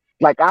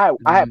 Like I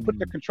had put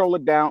the Mm. controller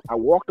down. I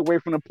walked away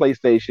from the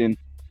PlayStation.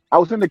 I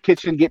was in the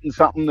kitchen getting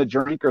something to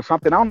drink or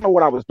something. I don't know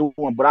what I was doing,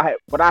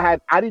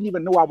 I didn't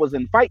even know I was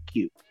in fight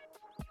queue.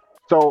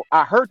 So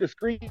I heard the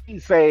screen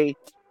say,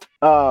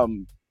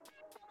 um,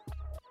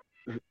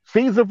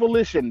 Caesar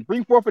Volition,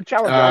 bring forth a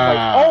challenger. I was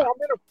like, oh, Ah.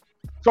 I'm in a.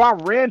 So I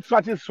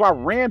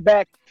ran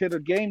back to the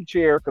game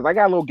chair because I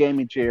got a little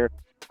gaming chair.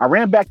 I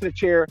ran back to the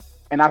chair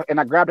and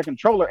I grabbed a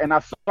controller and I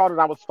saw that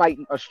I was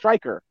fighting a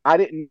striker. I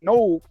didn't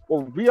know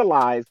or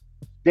realize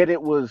that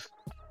it was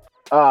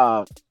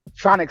uh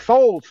Sonic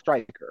Soul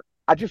Striker.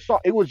 I just saw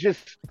it was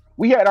just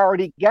we had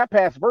already got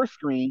past verse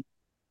screen,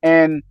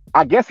 and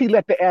I guess he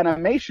let the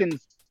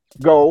animations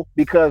go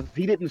because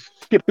he didn't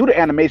skip through the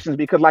animations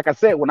because, like I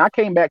said, when I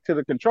came back to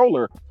the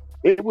controller,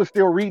 it was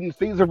still reading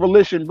Caesar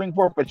Volition, bring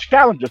forth a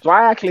challenger. So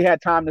I actually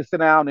had time to sit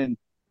down and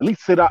at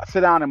least sit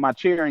down in my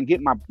chair and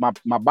get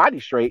my body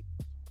straight.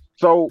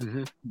 So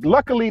Mhm.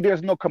 luckily,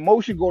 there's no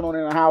commotion going on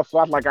in the house. So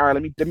I was like, all right,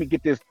 let me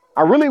get this.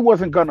 I really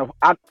wasn't gonna.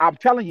 I'm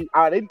telling you,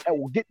 I didn't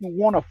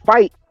want to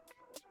fight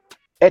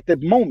at the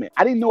moment.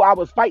 I didn't know I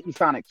was fighting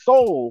Sonic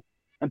Soul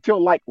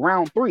until like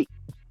round three,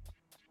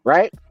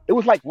 right? It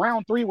was like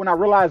round three when I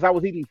realized I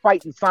was even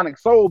fighting Sonic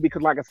Soul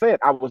because, like I said,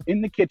 I was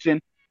in the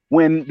kitchen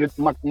when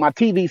my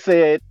TV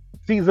said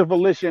Caesar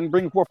Volition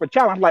bring forth a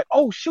challenge. I'm like,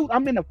 oh shoot,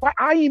 I'm in the fight.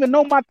 I didn't even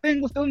know my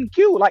thing was still in the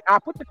queue. Like I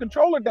put the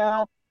controller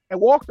down and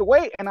walked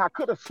away, and I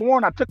could have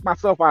sworn I took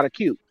myself out of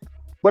queue.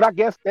 But I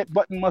guess that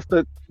button must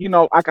have,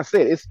 like I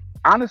said, it's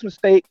honest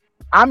mistake.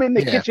 I'm in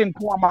the Yeah. kitchen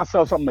pouring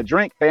myself something to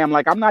drink, fam.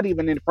 Like I'm not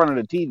even in front of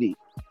the TV.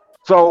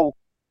 So,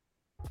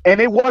 and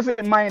it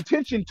wasn't my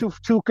intention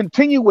to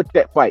continue with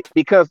that fight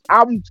because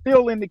I'm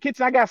still in the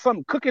kitchen. I got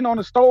something cooking on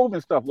the stove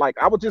and stuff. Like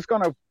I was just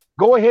gonna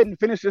go ahead and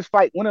finish this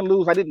fight, win or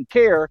lose. I didn't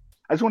care.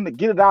 I just wanted to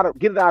get it out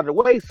of the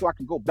way so I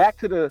can go back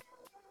to the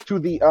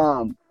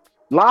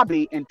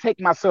lobby and take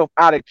myself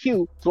out of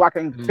queue so I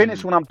can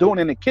finish Mm. what I'm doing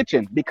in the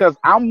kitchen because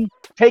I'm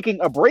taking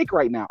a break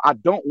right now. I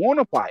don't want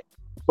to fight.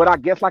 But I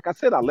guess, like I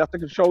said, I left the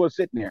controller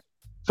sitting there.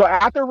 So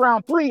after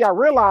round three, I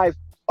realized,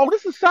 oh,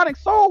 this is Sonic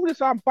Soul.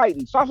 This I'm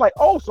fighting. So I was like,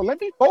 oh, so let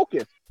me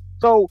focus.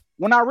 So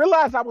when I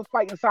realized I was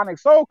fighting Sonic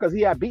Soul because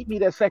he had beat me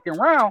that second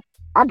round,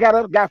 I got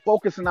up, got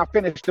focused, and I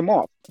finished him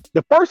off.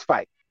 The first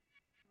fight.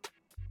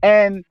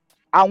 And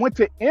I went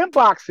to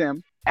inbox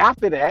him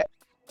after that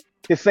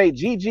to say,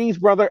 GG's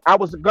brother, I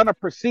was gonna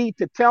proceed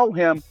to tell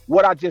him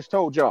what I just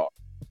told y'all.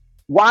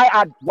 Why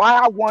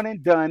I won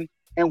and done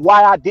and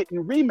why I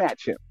didn't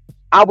rematch him.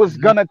 I was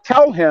Mhm. gonna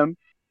tell him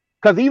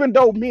because even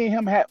though me and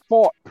him had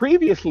fought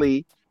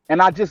previously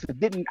and I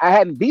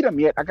hadn't beat him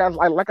yet. I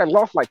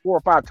lost like 4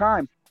 or 5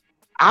 times.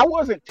 I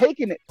wasn't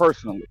taking it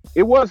personally.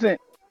 It wasn't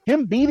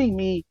him beating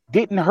me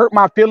didn't hurt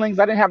my feelings.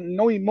 I didn't have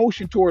no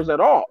emotion towards it at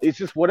all. It's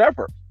just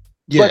whatever.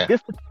 But Yeah.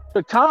 this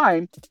particular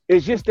time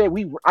is just that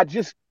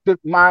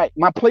my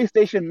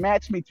PlayStation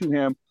matched me to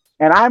him,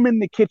 and I'm in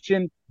the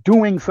kitchen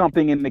doing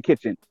something in the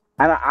kitchen,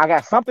 and I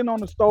got something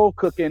on the stove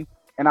cooking,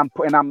 and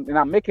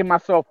I'm making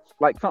myself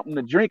like something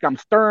to drink. I'm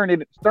stirring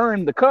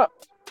the cup.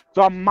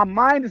 So my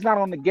mind is not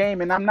on the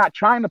game, and I'm not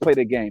trying to play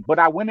the game. But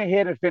I went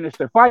ahead and finished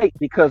the fight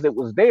because it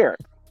was there.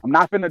 I'm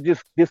not gonna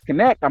just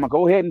disconnect. I'm gonna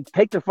go ahead and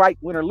take the fight,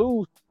 win or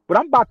lose. But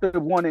I'm about to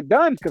one and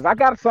done because I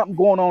got something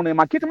going on in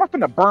my kitchen. I'm not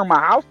gonna burn my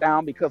house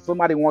down because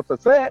somebody wants a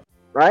set,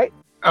 right?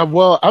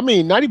 Well, I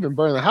mean, not even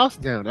burn the house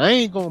down. I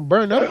ain't gonna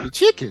burn up the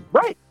chicken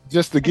Right.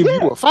 just to give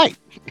you Yeah. a fight.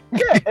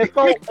 Yeah. And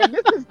so, and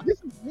this is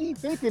me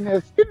thinking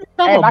this.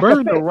 I'm And gonna like I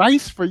burn the said,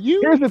 rice for you.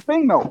 here's the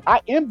thing though.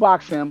 I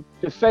inboxed him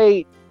to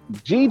say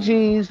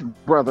GG's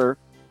brother,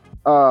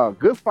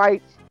 good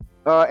fights.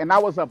 And I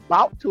was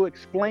about to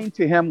explain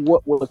to him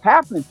what was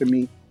happening to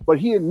me, but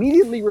he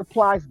immediately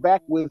replies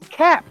back with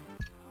cap.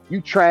 You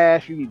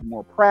trash. You need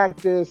more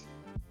practice.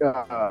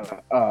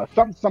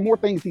 Some more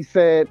things he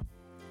said,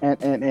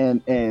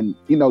 and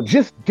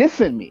just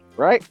dissing me.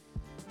 Right?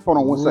 Hold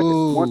on one second.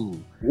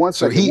 Ooh. One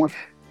So second. he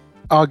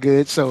all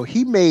good. So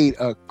he made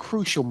a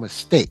crucial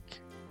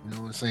mistake. You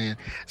know what I'm saying?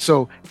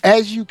 So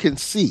as you can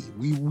see,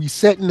 we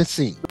setting the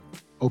scene.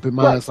 Open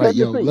Right. minds like,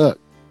 yo, look,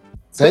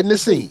 setting the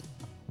scene.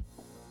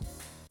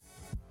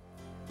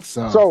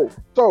 So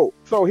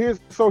here's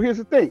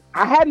the thing.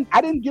 I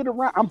didn't get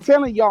around. I'm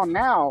telling y'all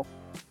now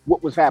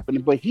what was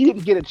happening, but he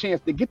didn't get a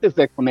chance to get this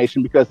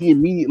explanation because he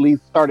immediately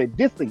started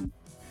dissing me.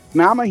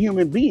 Now I'm a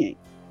human being,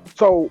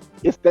 so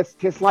that's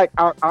just like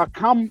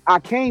I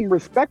came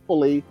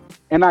respectfully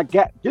and I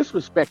got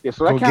disrespected.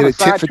 So that kind of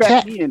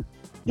sidetracked me, and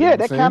yeah,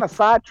 that kind of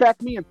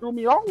sidetracked me and threw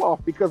me all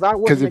off because I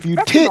wasn't if you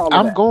expecting tit, all of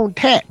I'm that. going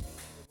tat.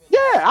 Yeah,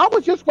 I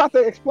was just about to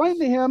explain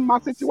to him my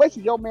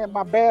situation. Yo, man,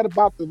 my bad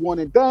about the one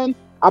and done.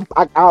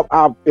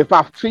 If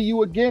I see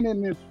you again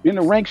in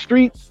the rank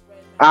streets,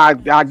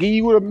 I'll give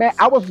you a man.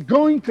 I was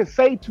going to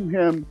say to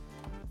him,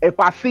 if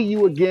I see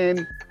you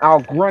again, I'll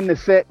run the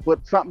set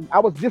with something. I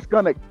was just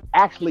gonna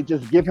actually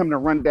just give him the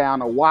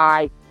rundown of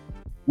why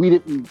we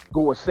didn't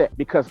go a set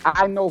because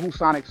I know who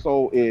Sonic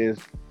Soul is,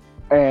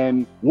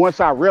 and once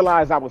I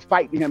realized I was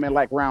fighting him in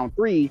like round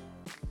 3,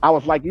 I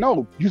was like,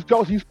 no, you're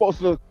supposed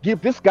to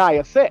give this guy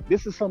a set.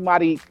 This is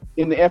somebody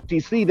in the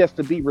FTC that's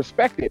to be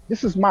respected.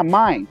 This is my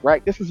mind,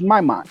 right? This is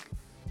my mind.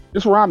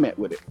 This is where I'm at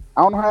with it.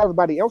 I don't know how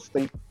everybody else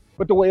thinks,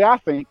 but the way I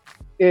think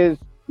is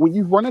when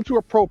you run into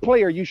a pro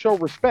player, you show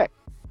respect.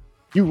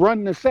 You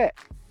run the set.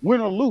 Win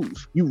or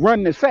lose, you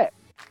run the set.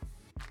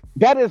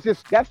 That's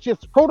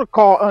just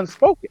protocol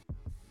unspoken.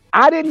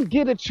 I didn't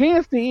get a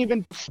chance to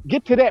even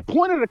get to that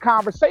point of the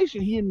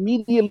conversation. He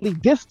immediately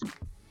dissed me.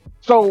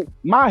 So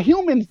my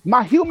human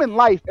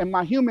life and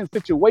my human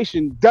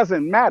situation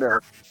doesn't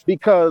matter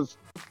because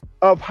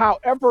of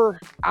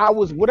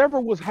whatever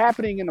was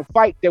happening in the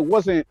fight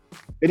it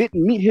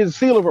didn't meet his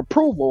seal of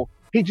approval.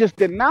 He just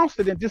denounced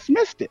it and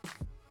dismissed it.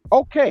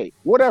 Okay,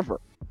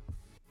 whatever.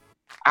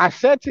 I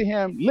said to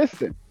him,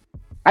 listen,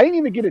 I didn't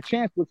even get a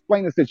chance to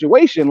explain the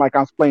situation like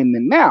I'm explaining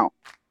it now.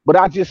 But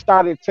I just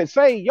started to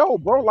say, yo,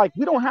 bro, like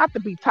we don't have to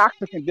be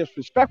toxic and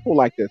disrespectful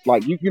like this.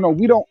 Like we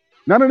don't.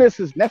 None of this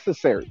is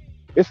necessary.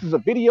 This is a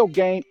video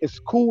game. It's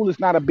cool. It's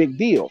not a big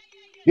deal.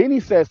 Then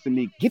he says to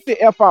me, get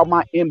the F out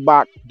my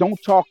inbox.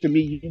 Don't talk to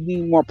me. You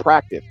need more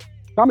practice.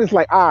 So I'm just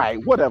like, all right,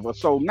 whatever.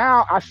 So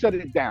now I shut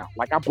it down.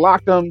 Like I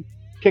blocked him,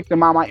 kicked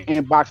him out my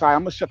inbox. All right,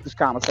 I'm going to shut this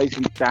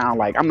conversation down.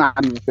 Like I'm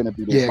not even finna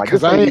do this. Yeah, like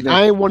because I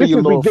ain't one of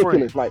your little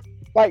friends. Like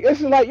this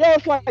is like, yeah,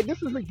 it's like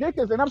this is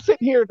ridiculous. And I'm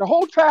sitting here the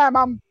whole time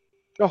I'm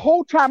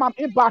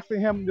inboxing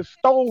him, the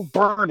stove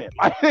burning.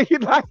 Like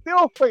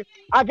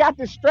I got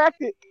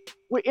distracted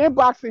with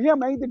inboxing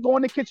him. I need to go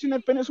in the kitchen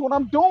and finish what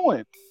I'm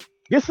doing.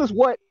 This is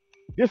why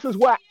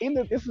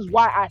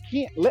I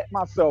can't let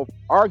myself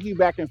argue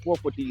back and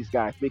forth with these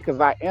guys because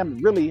I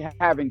am really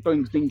having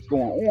things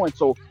going on.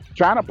 So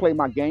trying to play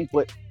my game,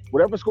 but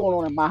whatever's going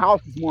on in my house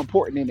is more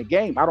important than the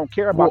game. I don't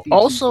care about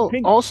these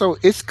opinions. Also,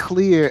 it's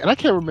clear, and I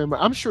can't remember.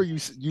 I'm sure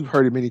you've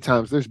heard it many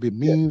times. There's been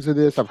memes of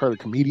this. I've heard a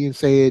comedian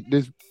say it.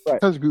 There's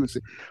tons of people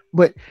say,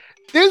 but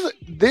there's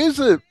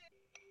a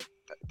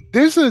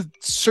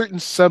certain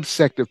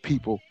subsect of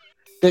people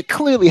that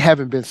clearly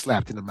haven't been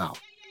slapped in the mouth.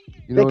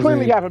 They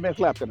clearly haven't been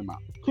slapped in the mouth.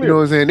 Clearly. You know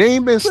what I'm saying? They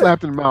ain't been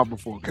slapped in the mouth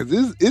before because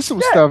it's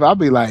some stuff I'll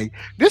be like,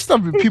 this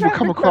stuff people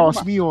come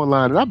across me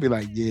online and I'll be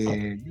like, yeah,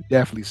 you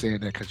definitely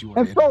saying that because you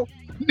on the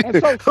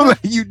internet. So,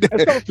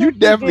 you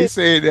definitely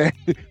saying that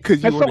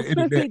because you on the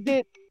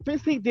internet.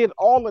 Since he did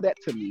all of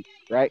that to me,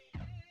 right?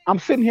 I'm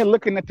sitting here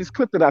looking at this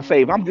clip that I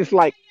saved. I'm just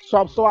like,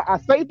 so I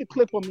saved the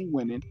clip of me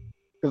winning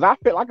because I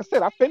feel like I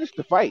said I finished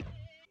the fight.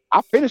 I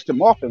finished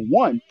him off and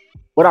won,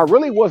 but I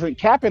really wasn't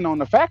capping on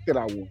the fact that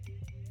I won.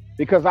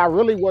 Because I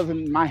really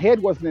my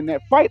head wasn't in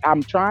that fight.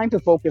 I'm trying to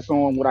focus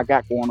on what I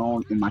got going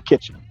on in my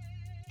kitchen.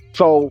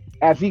 So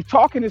as he's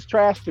talking his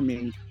trash to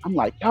me, I'm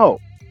like, yo,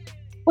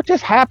 what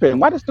just happened?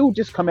 Why does dude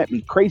just come at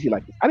me crazy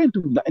like this? I didn't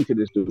do nothing to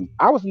this dude.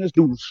 I was in this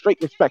dude straight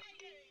respect.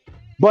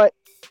 But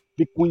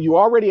when you're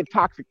already a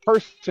toxic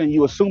person,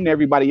 you assume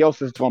everybody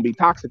else is going to be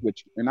toxic with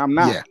you. And I'm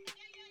not. Yeah.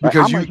 Right? Because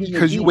I'm a you human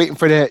because you being. waiting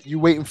for that,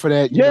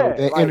 Yeah,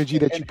 that like, energy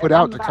that you put and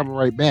out I'm to not come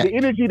right back. the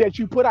energy that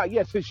you put out.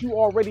 Yeah, since you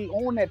already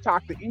on that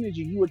toxic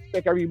energy, you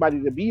expect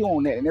everybody to be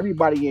on that, and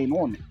everybody ain't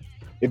on it.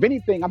 If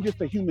anything, I'm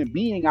just a human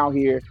being out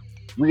here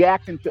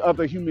reacting to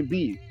other human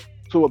beings.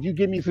 So if you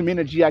give me some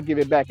energy, I give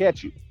it back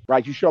at you.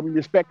 Right? You show me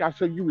respect, I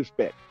show you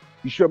respect.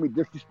 You show me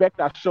disrespect,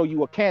 I show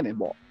you a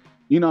cannonball.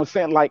 You know what I'm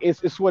saying? Like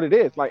it's what it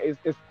is. Like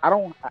it's I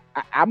don't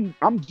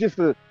I'm just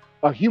a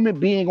human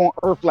being on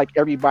earth like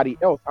everybody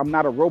else. I'm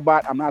not a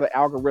robot. I'm not an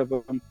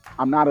algorithm.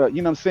 I'm not a,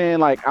 you know what I'm saying?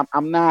 Like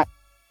I'm not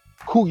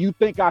who you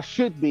think I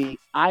should be.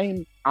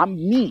 I'm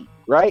me,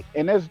 right?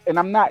 And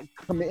I'm not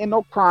committing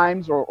no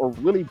crimes or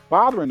really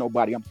bothering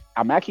nobody.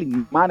 I'm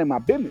actually minding my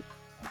business.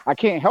 I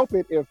can't help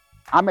it if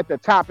I'm at the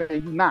top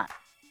and you not.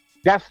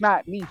 That's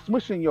not me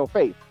smushing your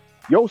face.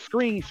 Your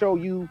screen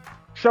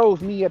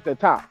shows me at the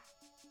top.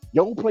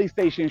 Your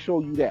PlayStation show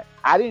you that.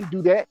 I didn't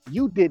do that.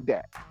 You did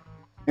that.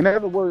 In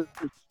other words,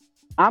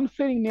 I'm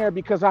sitting there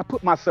because I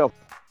put myself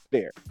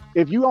there.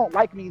 If you don't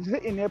like me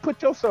sitting there,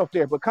 put yourself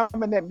there. But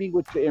coming at me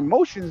with your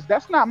emotions,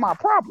 that's not my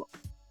problem.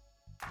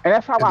 And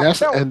that's how I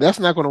felt And that's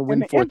not going to in win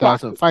the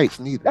 4,000 inboxes. fights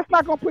neither. That's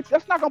not gonna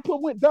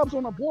put dubs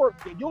on the board.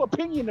 Your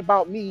opinion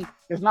about me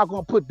is not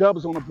gonna put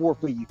dubs on the board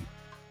for you.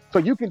 So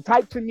you can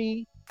type to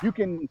me, you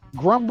can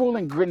grumble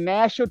and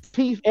gnash your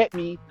teeth at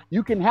me,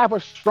 you can have a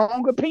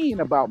strong opinion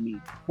about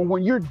me. But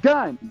when you're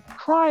done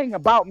crying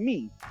about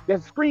me,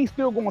 that screen's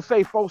still gonna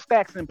say 4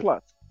 stacks and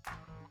plus.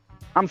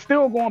 I'm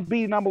still gonna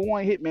be number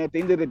one hitman at the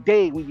end of the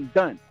day when you're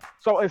done.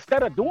 So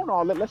instead of doing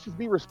all that, let's just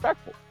be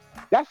respectful.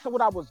 That's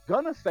what I was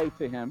gonna say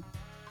to him,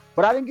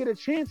 but I didn't get a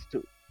chance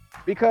to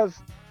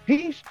because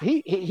he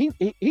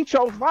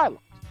chose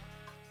violence.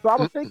 So I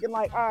was Mm-mm. thinking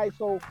like, all right,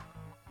 so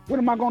what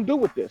am I gonna do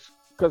with this?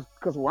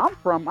 Because where I'm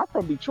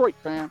from Detroit,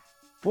 fam.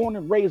 Born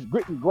and raised,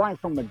 grit and grind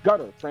from the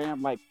gutter,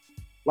 fam. Like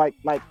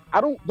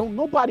I don't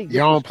nobody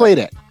Y'all don't disrespect play me.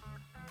 that.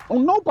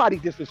 Don't nobody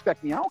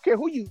disrespect me. I don't care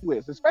who you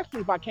is,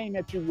 especially if I came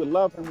at you with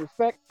love and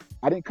respect.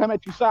 I didn't come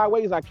at you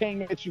sideways. I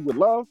came at you with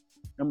love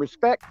and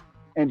respect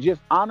and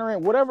just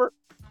honoring whatever.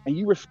 And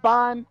you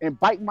respond and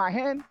bite my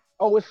hand.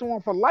 Oh, it's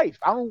on for life.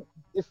 I don't.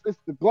 It's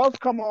the gloves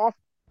come off,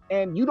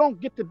 and you don't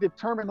get to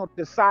determine or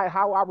decide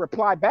how I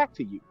reply back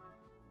to you.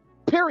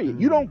 Period.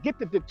 You Mm. don't get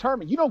to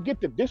determine. You don't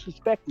get to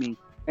disrespect me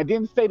and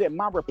then say that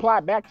my reply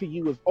back to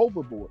you is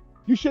overboard.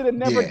 You should have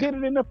never Yeah. did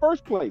it in the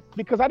first place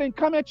because I didn't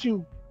come at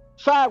you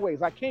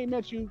sideways. I came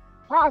at you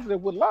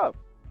positive with love.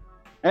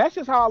 And that's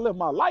just how I live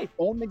my life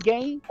on the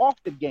game, off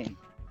the game,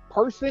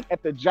 person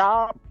at the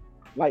job,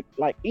 like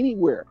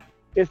anywhere.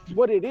 It's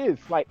what it is.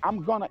 Like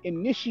I'm gonna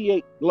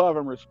initiate love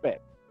and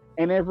respect,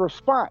 and in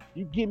response,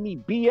 you give me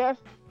BS.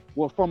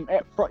 Well, from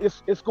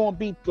it's gonna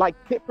be like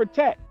tit for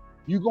tat.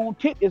 You gonna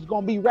tit, it's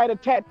gonna be rat a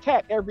tat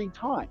tat every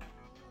time.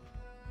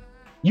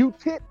 You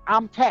tit,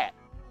 I'm tat,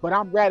 but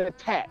I'm rat a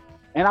tat.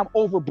 And I'm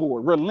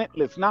overboard,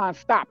 relentless,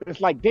 nonstop.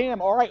 It's like,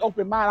 damn, all right,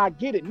 open mind, I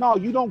get it. No,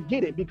 you don't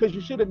get it because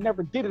you should have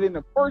never did it in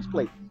the first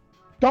place.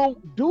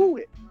 Don't do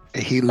it.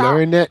 And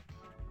Stop.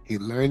 he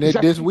learned that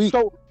this week.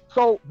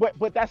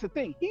 But that's the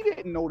thing. He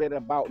didn't know that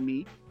about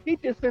me. He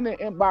just in the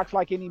inbox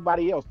like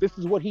anybody else. This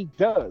is what he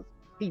does.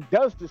 He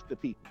does this to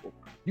people.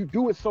 You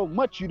do it so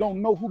much you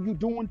don't know who you're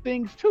doing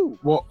things to.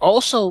 Well,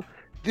 also,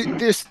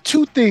 there's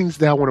two things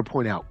that I want to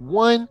point out.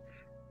 One,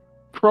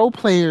 pro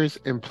players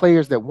and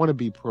players that want to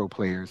be pro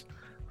players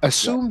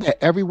Right. assume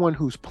that everyone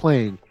who's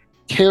playing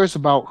cares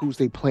about who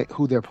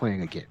they're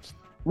playing against.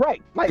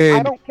 Right. Like I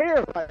And don't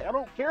care. Like, I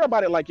don't care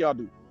about it like y'all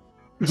do.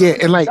 yeah,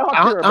 and like Y'all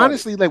care about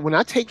it. honestly, like when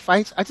I take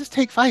fights, I just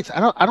take fights.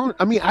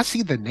 I mean, I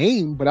see the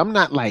name, but I'm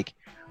not like,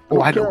 I oh,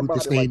 don't I know care who about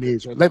this it like name that.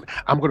 is, or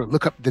I'm gonna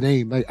look up the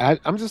name. Like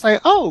I'm just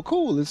like, oh,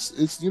 cool.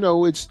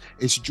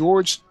 It's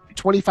George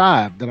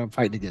 25 that I'm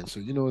fighting against. So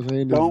you know what I'm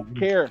saying? Don't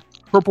care.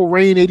 Purple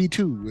Rain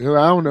 82.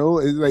 I don't know.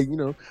 It's like,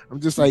 I'm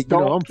just like,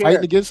 Don't I'm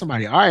fighting care. against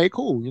somebody. All right,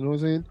 cool. You know what I'm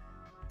saying?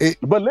 It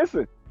But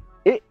listen,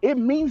 it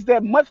means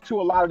that much to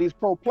a lot of these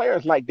pro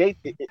players. Like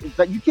it's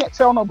like you can't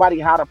tell nobody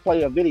how to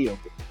play a video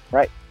game,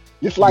 right?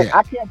 Just like Yeah.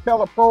 I can't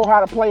tell a pro how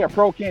to play, a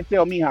pro can't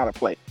tell me how to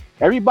play.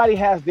 Everybody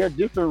has their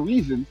different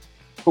reasons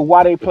for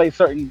why they play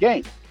certain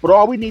games. But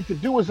all we need to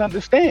do is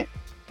understand.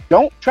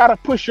 Don't try to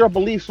push your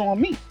beliefs on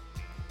me,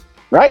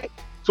 right?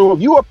 So if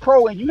you're a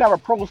pro and you have a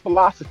pro's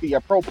philosophy,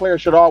 a pro player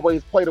should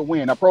always play to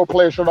win. A pro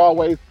player should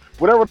always,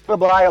 whatever the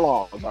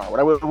bylaws are,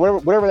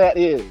 whatever that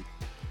is,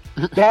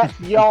 that's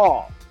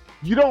y'all.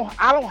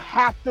 I don't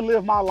have to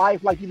live my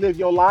life like you live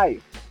your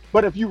life.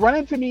 But if you run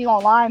into me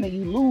online and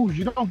you lose,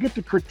 you don't get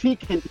to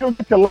critique and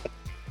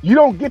you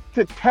don't get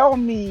to tell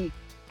me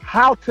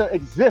how to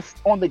exist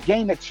on the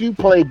game that you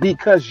play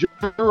because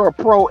you're a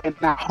pro and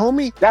not.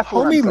 That's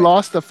what I'm Homie saying.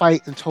 lost the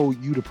fight and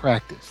told you to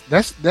practice.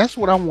 That's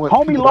what I want Homie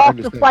people to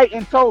lost the understand. fight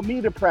and told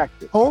me to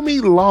practice.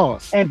 Homie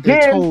lost And and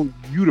then told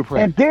you to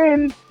and practice.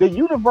 then the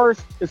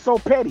universe is so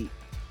petty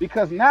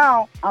because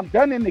now I'm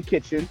done in the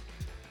kitchen.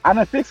 I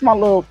done fixed my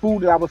little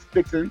food that I was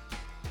fixing.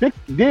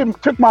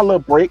 Took my little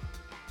break.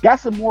 Got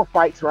some more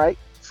fights, right?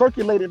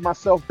 Circulated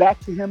myself back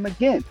to him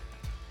again.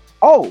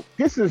 Oh,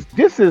 this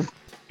is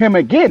him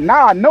again.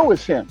 Now I know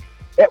it's him.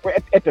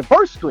 At the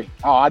first screen,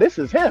 oh, this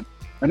is him.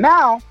 And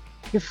now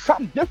it's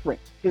something different.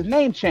 His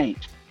name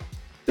changed.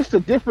 This is a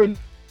different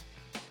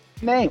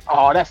name.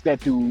 Oh, that's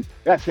that dude.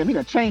 That's him. He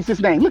done changed his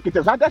name. Look at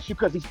this. That's you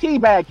because he's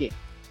teabagging.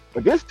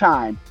 But this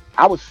time,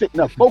 I was sitting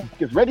up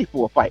focused, ready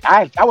for a fight.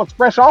 I was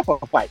fresh off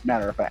of a fight,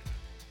 matter of fact.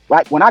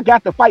 Like when I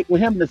got the fight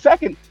with him in the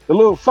second, the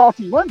little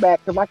salty run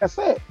back, because like I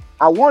said,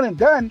 I won and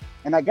done,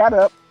 and I got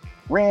up,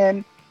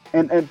 ran,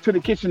 and to the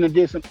kitchen and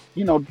did some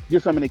in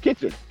the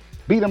kitchen.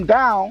 Beat him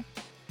down,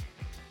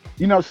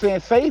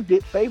 saved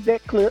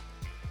that clip,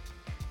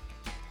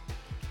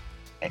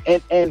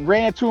 and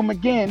ran to him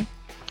again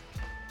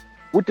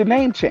with the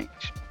name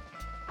change.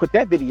 Put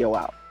that video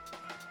out.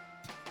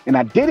 And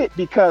I did it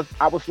because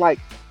I was like,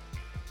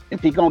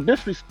 if he gonna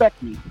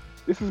disrespect me,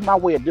 this is my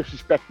way of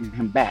disrespecting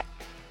him back.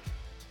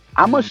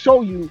 I'm gonna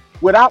show you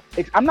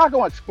I'm not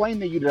gonna explain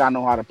to you that I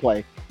know how to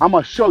play. I'm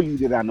gonna show you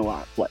that I know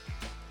how to play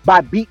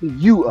by beating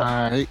you up.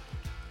 All right.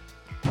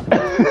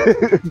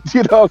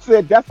 You know what I'm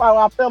saying? That's how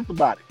I felt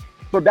about it.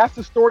 So that's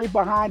the story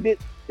behind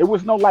it. It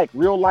was no like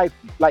real life,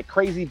 like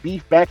crazy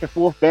beef, back and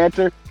forth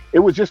banter. It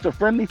was just a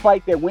friendly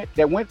fight that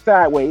went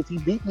sideways. He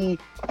beat me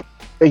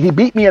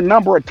a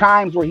number of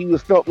times where he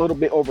was felt a little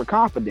bit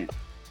overconfident.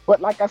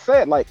 But like I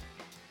said, like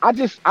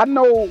I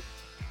know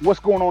what's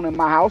going on in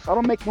my house. I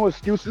don't make no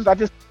excuses. I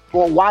just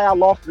why I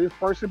lost to this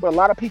person. But a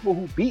lot of people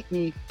who beat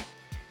me,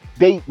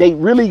 they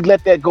really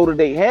let that go to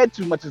their head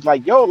too much. It's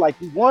like, yo, like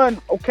you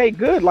won, okay,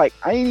 good. Like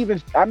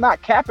I'm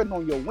not capping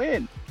on your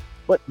win.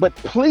 But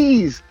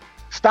please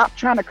stop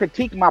trying to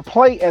critique my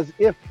play as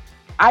if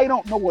I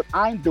don't know what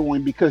I'm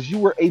doing because you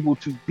were able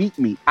to beat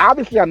me.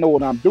 Obviously I know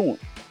what I'm doing.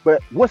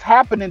 But what's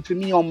happening to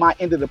me on my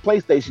end of the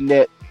PlayStation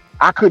that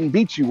I couldn't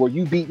beat you or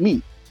you beat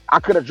me? I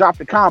could have dropped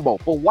the combo.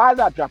 But why did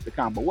I drop the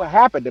combo? What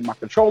happened? Did my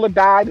controller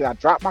die? Did I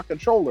drop my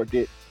controller?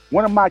 Did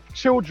one of my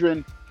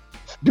children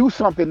do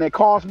something that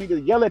caused me to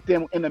yell at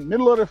them in the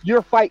middle of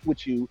your fight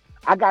with you?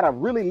 I got to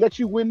really let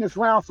you win this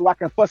round so I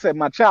can fuss at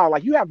my child.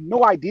 Like, you have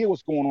no idea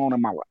what's going on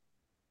in my life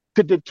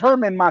to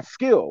determine my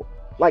skill.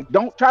 Like,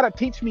 don't try to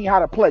teach me how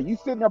to play. You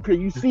sitting up here,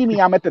 you see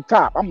me, I'm at the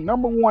top. I'm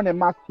number one in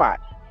my spot.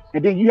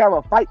 And then you have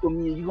a fight with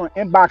me and you're going to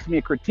inbox me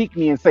and critique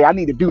me and say, I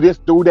need to do this,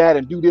 do that,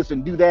 and do this,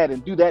 and do that,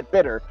 and do that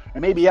better.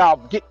 And maybe I'll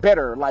get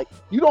better. Like,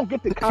 you don't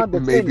get to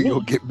condescend Maybe me.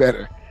 you'll get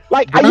better.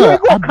 Like, you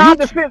ain't going to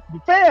condescend,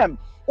 fam.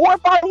 Or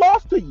if I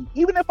lost to you,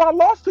 even if I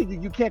lost to you,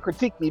 you can't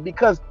critique me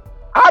because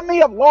I may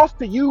have lost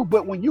to you,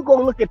 but when you go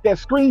look at that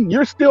screen,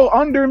 you're still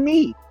under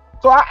me.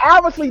 So I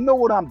obviously know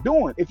what I'm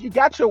doing. If you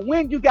got your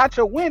win, you got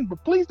your win.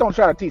 But please don't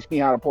try to teach me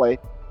how to play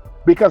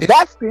because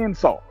that's the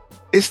insult.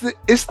 It's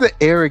the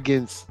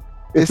arrogance.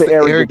 It's the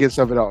arrogance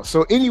of it all.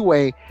 So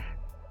anyway,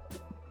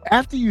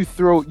 after you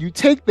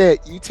take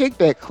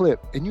that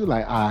clip and you're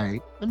like, all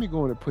right, let me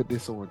go and put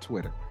this on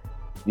Twitter.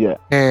 Yeah.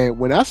 And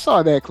when I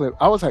saw that clip,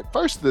 I was like,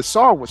 first, the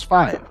song was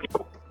fire.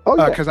 Oh,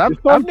 yeah. Because I've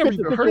never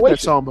even heard that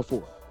song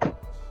before.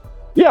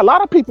 Yeah, a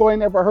lot of people ain't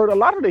never heard a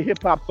lot of the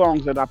hip hop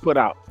songs that I put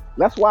out.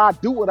 That's why I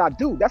do what I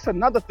do. That's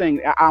another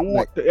thing I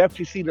want the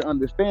FGC to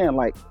understand.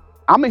 Like,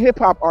 I'm a hip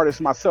hop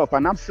artist myself,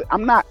 and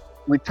I'm not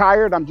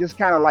retired. I'm just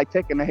kind of like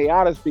taking a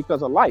hiatus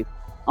because of life.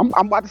 I'm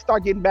about to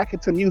start getting back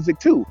into music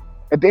too.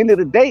 At the end of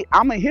the day,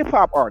 I'm a hip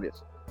hop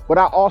artist, but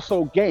I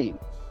also game.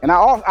 And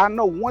I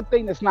know one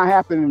thing that's not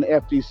happening in the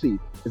FTC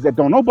is that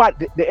the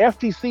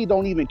FTC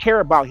don't even care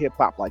about hip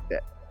hop like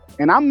that.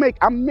 And I'm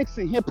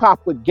mixing hip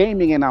hop with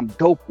gaming, and I'm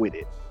dope with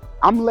it.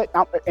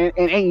 And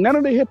ain't none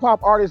of the hip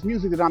hop artists'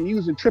 music that I'm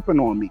using tripping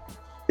on me.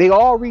 They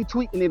all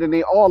retweeting it and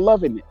they all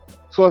loving it.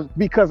 So it's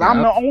because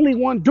I'm the only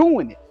one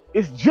doing it.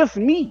 It's just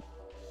me.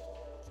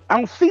 I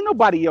don't see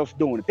nobody else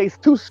doing it. They're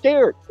too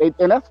scared,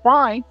 and that's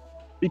fine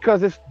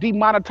because it's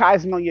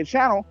demonetizing on your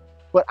channel.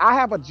 But I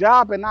have a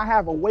job and I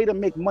have a way to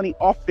make money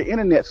off the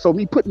internet. So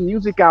me putting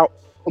music out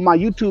on my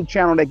YouTube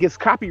channel that gets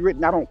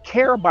copywritten, I don't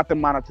care about the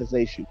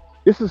monetization.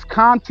 This is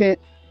content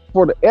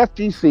for the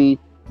FGC.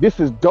 This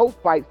is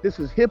dope fights. This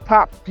is hip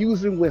hop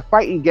fusing with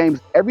fighting games.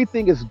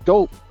 Everything is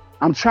dope.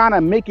 I'm trying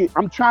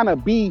to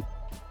be,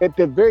 at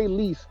the very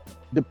least,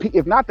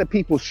 if not the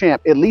people's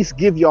champ, at least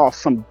give y'all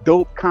some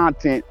dope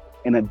content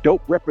and a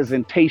dope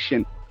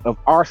representation of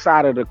our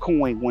side of the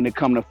coin when it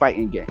comes to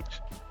fighting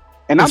games.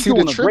 And I'm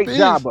doing a great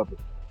job of it.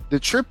 The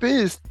trip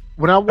is,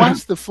 when I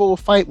watched the full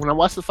fight, on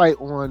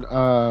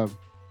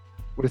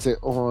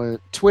on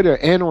Twitter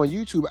and on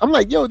YouTube, I'm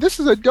like, yo, this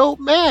is a dope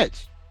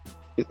match.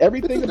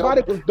 Everything about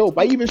it was dope.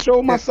 I even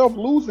showed myself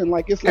losing.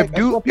 Like, it's like,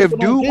 if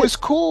dude was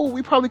cool,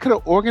 we probably could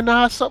have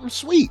organized something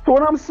sweet. That's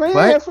what I'm saying.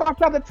 That's what I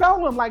tried to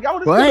tell him. Like, oh,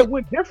 this could have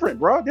went different,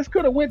 bro. This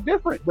could have went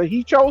different, but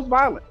he chose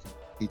violence.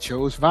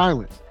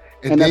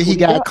 And then he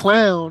got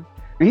clowned.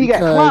 And he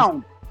got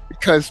clowned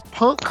because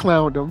Punk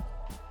clowned him.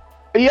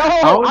 Yo,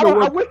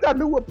 I wish I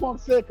knew what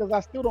Punk said because I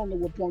still don't know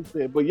what Punk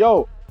said. But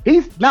yo,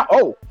 he's not.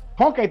 Oh,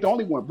 Punk ain't the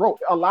only one, bro.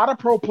 A lot of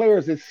pro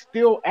players is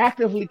still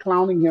actively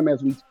clowning him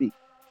as we speak.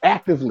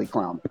 Actively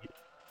clowning him.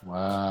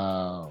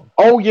 Wow.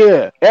 Oh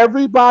yeah,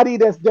 everybody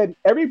that's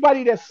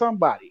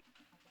somebody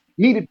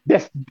needed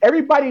that's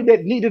everybody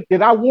that needed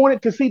that I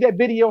wanted to see that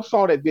video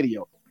saw that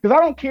video. Because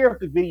I don't care if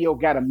the video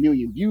got 1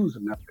 million views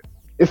or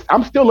nothing.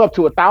 I'm still up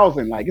to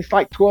 1,000. Like it's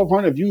like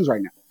 1,200 views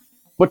right now.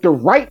 But the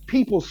right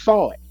people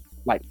saw it.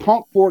 Like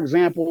Punk, for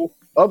example,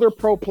 other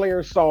pro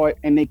players saw it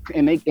and they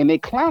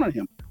clowned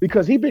him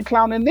because he been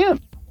clowning them.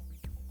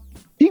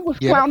 He was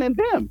Yep. clowning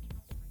them.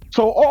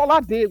 So all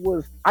I did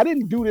was I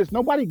didn't do this.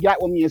 Nobody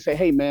got with me and said,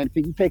 "Hey man,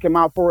 can you take him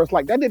out for us?"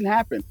 Like that didn't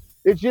happen.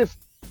 It's just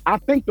I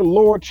think the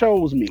Lord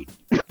chose me.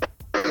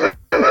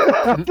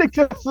 I think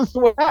this is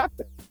what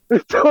happened.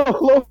 The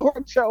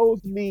Lord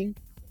chose me,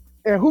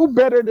 and who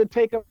better to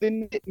take up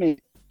than the hitman?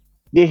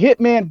 The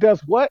hitman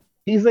does what?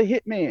 He's a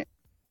hitman.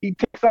 He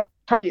takes up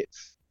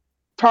targets.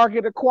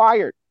 Target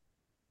acquired.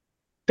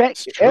 Thank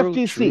It's true.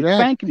 True FGC. that.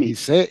 Thank me. He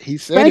said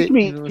Thank it. You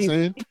me. know what I'm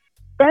saying?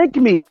 Thank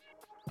me.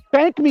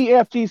 Thank me,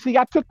 FGC.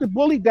 I took the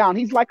bully down.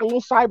 He's like a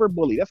little cyber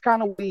bully. That's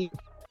kind of what you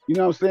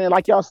know what I'm saying?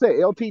 Like y'all said,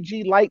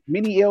 LTG light,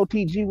 mini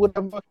LTG,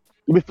 whatever.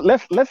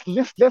 Let's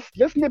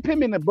nip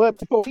him in the bud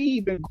before he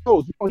even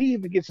grows, before he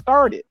even gets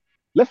started.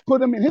 Let's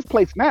put him in his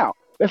place now.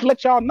 Let's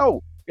let y'all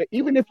know that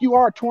even if you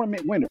are a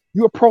tournament winner,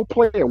 you're a pro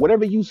player,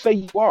 whatever you say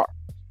you are,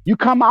 you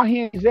come out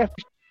here in these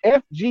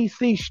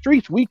FGC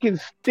streets, we can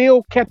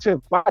still catch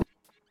a body.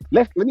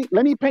 Let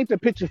me paint the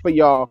picture for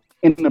y'all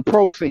in the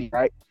pro scene,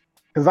 right?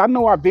 Because I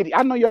know your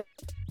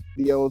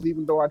videos,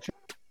 even though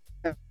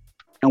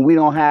and we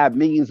don't have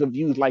millions of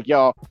views like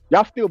y'all.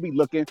 Y'all still be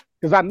looking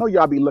because I know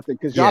y'all be looking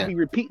because y'all Yeah. be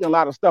repeating a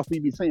lot of stuff we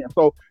be saying.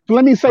 So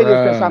let me say this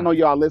because I Bruh. know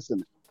y'all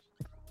listening.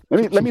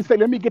 Let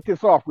me get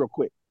this off real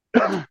quick.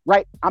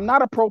 Right, I'm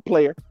not a pro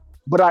player,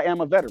 but I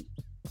am a veteran.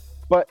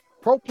 But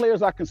pro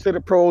players are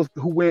considered pros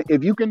who win.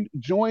 If you can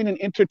join and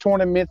enter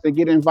tournaments and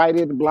get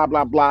invited and blah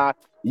blah blah,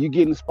 you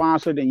getting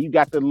sponsored and you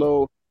got the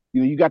low,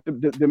 you got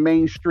the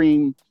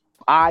mainstream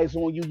eyes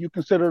on you. You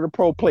considered a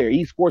pro player,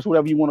 esports,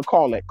 whatever you want to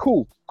call it.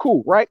 Cool,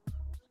 right?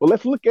 Well,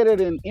 let's look at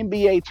it in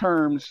NBA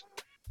terms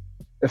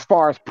as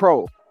far as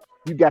pro.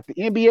 You got the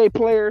NBA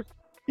players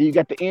and you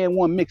got the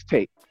N1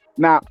 mixtape.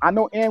 Now, I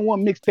know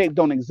N1 mixtape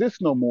don't exist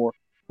no more,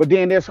 but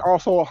then there's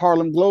also a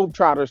Harlem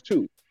Globetrotters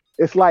too.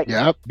 It's like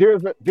Yep.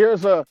 there's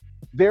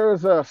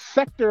a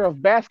sector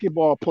of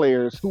basketball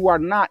players who are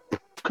not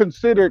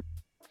considered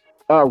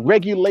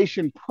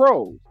regulation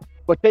pros,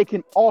 but they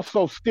can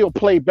also still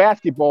play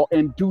basketball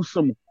and do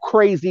some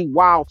crazy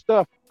wild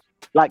stuff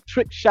like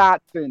trick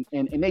shots and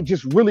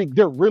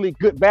they're really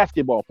good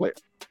basketball players.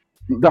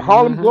 The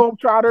Harlem Mm-hmm.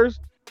 Globetrotters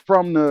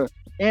from the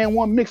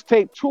N1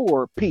 mixtape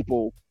tour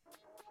people,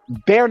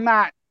 they're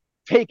not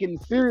taken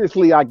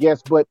seriously, I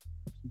guess, but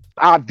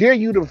I dare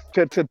you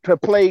to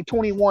play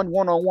 21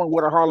 one-on-one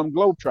with a Harlem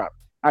Globetrotter.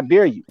 I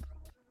dare you.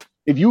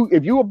 If you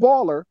a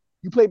baller,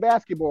 you play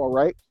basketball,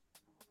 right?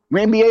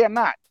 NBA or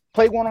not,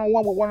 play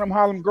one-on-one with one of them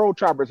Harlem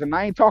Globetrotters. And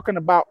I ain't talking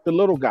about the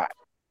little guy.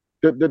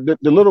 The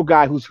little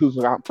guy who's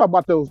I'm talking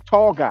about those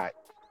tall guys,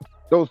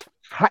 those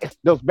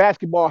those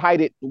basketball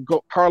heighted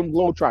Harlem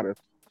Globetrotters,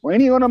 or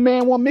any other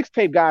man one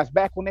mixtape guys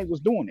back when they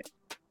was doing it.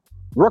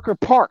 Rucker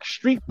Park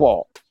street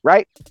ball,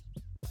 right?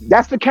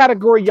 That's the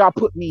category y'all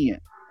put me in.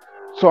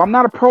 So I'm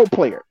not a pro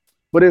player,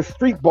 but it's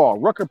street ball,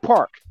 Rucker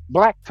Park,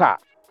 blacktop.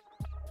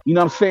 You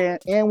know what I'm saying?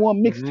 And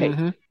one mixtape,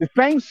 Mm-hmm. the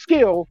same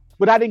skill,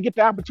 but I didn't get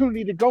the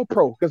opportunity to go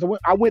pro because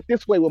I went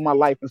this way with my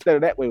life instead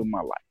of that way with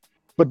my life.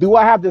 But do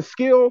I have the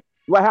skill?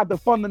 Do I have the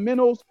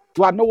fundamentals?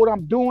 Do I know what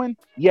I'm doing?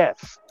 Yes.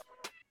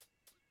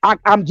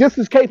 I'm just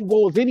as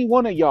capable as any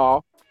one of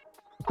y'all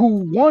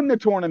who won the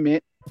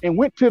tournament and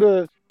went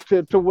to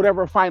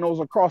whatever finals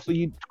across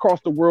the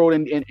world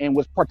and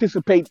was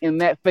participating in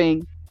that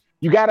thing.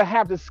 You got to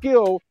have the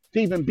skill to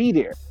even be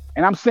there.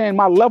 And I'm saying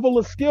my level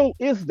of skill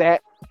is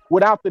that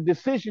without the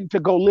decision to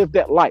go live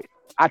that life.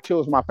 I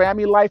chose my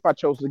family life. I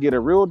chose to get a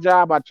real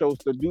job. I chose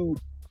to do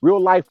real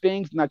life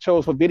things. And I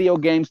chose for video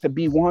games to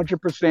be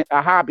 100%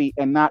 a hobby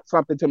and not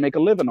something to make a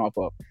living off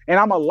of. And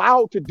I'm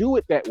allowed to do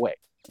it that way.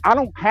 I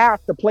don't have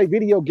to play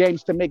video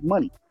games to make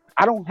money.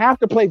 I don't have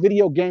to play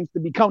video games to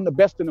become the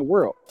best in the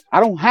world. I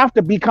don't have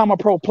to become a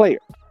pro player.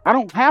 I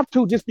don't have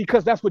to just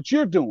because that's what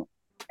you're doing.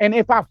 And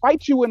if I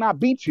fight you and I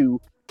beat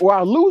you or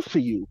I lose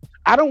to you,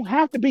 I don't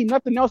have to be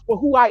nothing else but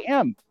who I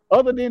am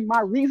other than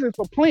my reason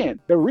for playing.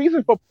 The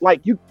reason for,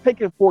 like, you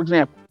take it for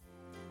example,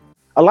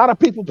 a lot of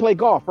people play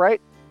golf, right?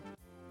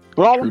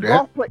 But True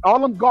that. all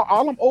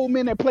them old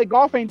men that play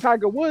golf ain't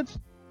Tiger Woods.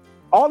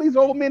 All these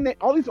old men,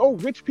 all these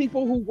old rich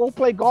people who go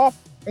play golf,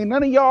 ain't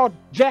none of y'all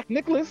Jack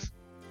Nicklaus,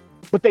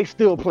 but they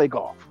still play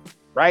golf,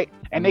 right?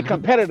 And they Mm-hmm.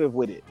 competitive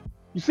with it.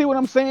 You see what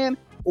I'm saying?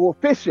 Or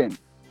fishing.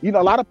 You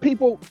know, a lot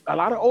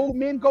of old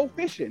men go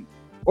fishing,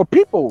 or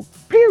people,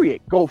 period,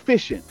 go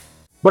fishing.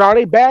 But are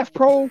they bass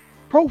pro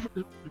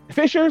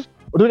fishers,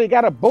 or do they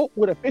got a boat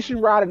with a fishing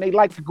rod and they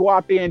like to go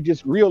out there and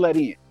just reel that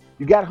in?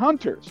 You got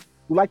hunters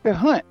who like to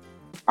hunt.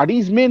 Are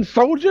these men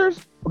soldiers,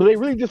 or do they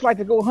really just like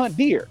to go hunt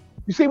deer?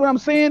 You see what I'm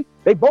saying?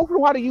 They both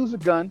know how to use a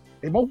gun.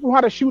 They both know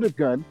how to shoot a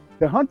gun.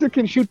 The hunter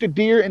can shoot the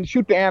deer and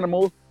shoot the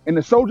animals, and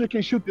the soldier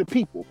can shoot the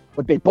people.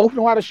 But they both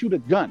know how to shoot a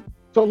gun.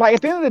 So, like,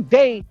 at the end of the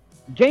day,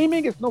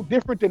 Gaming is no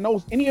different than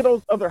any of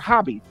those other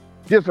hobbies.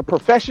 There's a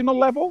professional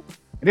level,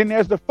 and then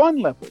there's the fun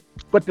level.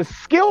 But the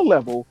skill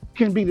level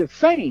can be the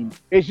same.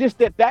 It's just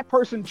that that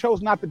person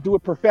chose not to do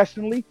it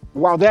professionally,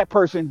 while that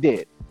person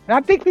did. And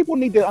I think people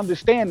need to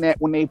understand that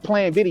when they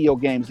playing video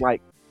games.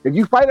 Like, if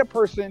you fight a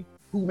person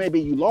who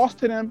maybe you lost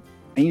to them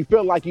and you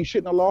feel like you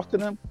shouldn't have lost to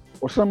them,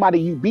 or somebody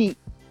you beat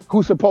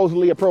who's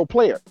supposedly a pro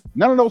player,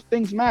 none of those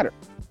things matter.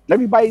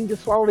 Everybody can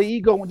just swallow the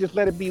ego and just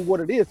let it be what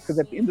it is. Because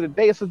at the end of the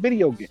day, it's a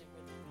video game.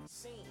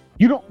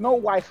 You don't know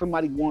why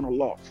somebody won or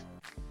lost.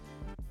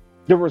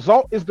 The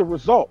result is the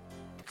result.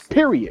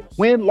 Period.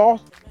 Win,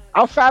 loss.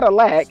 Outside of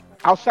lag,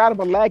 outside of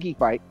a laggy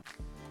fight,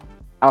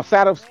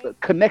 outside of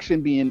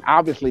connection being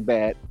obviously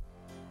bad,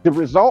 the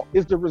result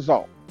is the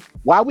result.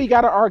 Why we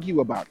gotta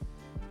argue about it?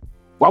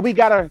 Why we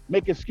gotta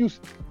make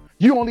excuses?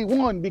 You only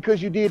won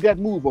because you did that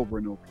move over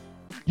and over.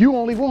 You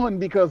only won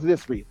because of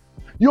this reason.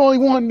 You only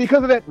won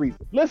because of that reason.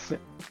 Listen,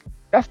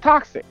 that's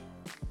toxic.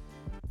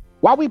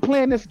 Why we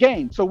playing this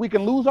game? So we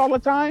can lose all the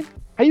time?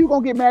 How you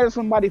gonna get mad at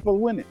somebody for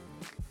winning?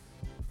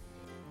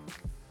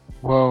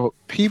 Well,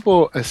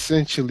 people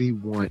essentially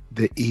want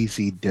the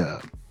easy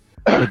dub,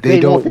 but they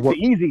don't want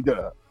the easy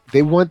dub.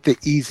 They want the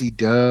easy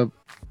dub,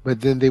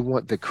 but then they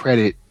want the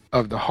credit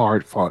of the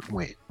hard fought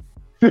win.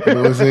 You know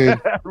what I'm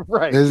saying?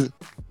 Right.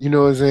 You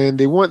know what I'm saying?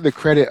 They want the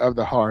credit of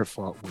the hard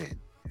fought win.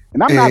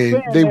 And I'm not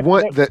saying they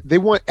want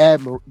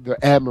the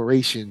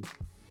admiration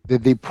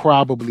that they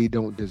probably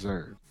don't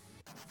deserve.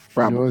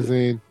 Probably. You know what I'm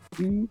saying?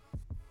 Mm-hmm.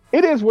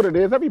 It is what it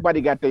is.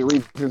 Everybody got their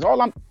reasons.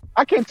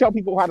 I can't tell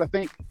people how to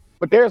think,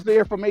 but there's the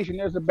information,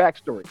 there's the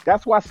backstory.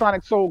 That's why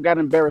Sonic Soul got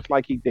embarrassed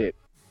like he did.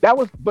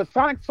 But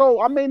Sonic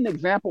Soul, I made an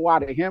example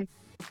out of him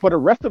for the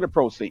rest of the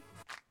pro scene.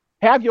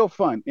 Have your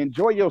fun,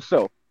 enjoy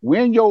yourself,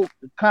 win your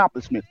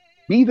accomplishments,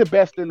 be the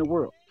best in the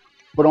world.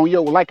 But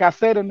like I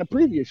said in the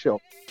previous show,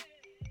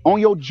 on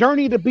your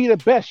journey to be the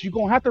best, you're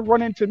gonna have to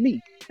run into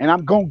me, and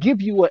I'm gonna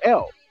give you a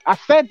L. I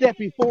said that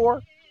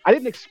before. I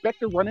didn't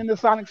expect to run into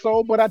Sonic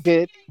Soul, but I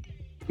did.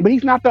 But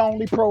he's not the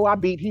only pro I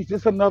beat. He's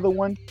just another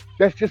one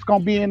that's just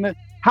gonna be in the.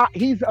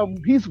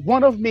 He's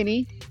one of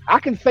many. I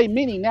can say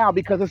many now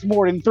because it's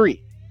more than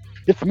 3.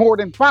 It's more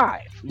than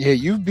 5. Yeah,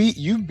 you beat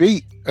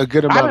a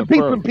good amount of pros.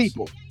 I beat some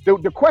people.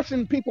 The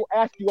question people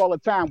ask you all the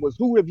time was,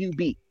 who have you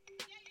beat?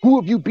 Who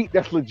have you beat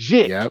that's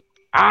legit? Yep.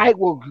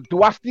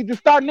 Do I need to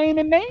start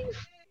naming names?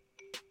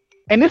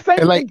 And this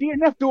ain't like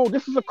DNF duel.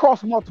 This is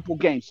across multiple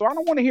games, so I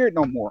don't want to hear it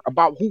no more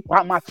about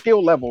my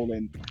skill level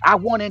and I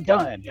won and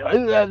done. I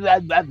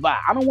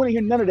don't want to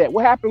hear none of that.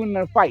 What happened in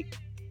the fight?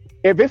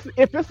 If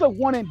it's a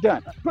one and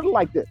done, put it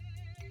like this: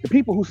 the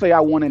people who say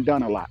I won and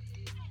done a lot,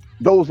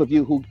 those of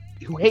you who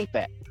hate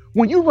that,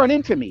 when you run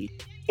into me,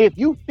 if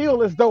you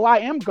feel as though I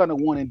am gonna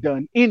one and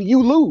done and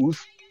you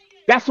lose,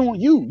 that's on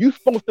you. You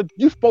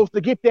supposed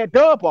to get that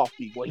dub off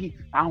me. Well,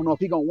 I don't know if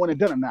he gonna one and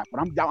done or not, but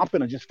I'm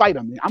gonna just fight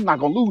him. I'm not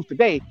gonna lose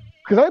today.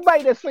 Because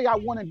everybody that say I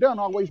one and done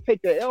always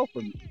take the L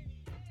from me.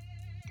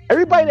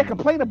 Everybody that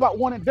complain about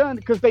one and done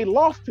because they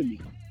lost to me,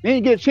 they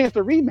didn't get a chance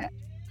to rematch.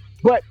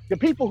 But the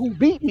people who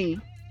beat me,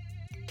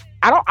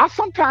 I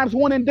sometimes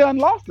one and done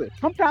losses.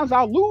 Sometimes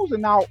I'll lose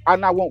and I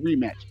won't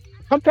rematch.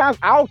 Sometimes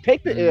I'll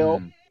take the L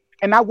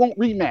and I won't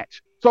rematch.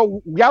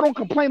 So y'all don't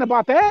complain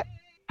about that?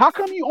 How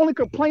come you only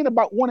complain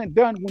about one and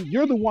done when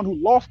you're the one who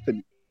lost to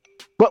me?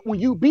 But when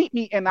you beat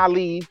me and I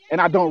leave and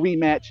I don't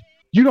rematch,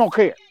 you don't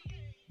care.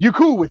 You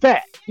cool with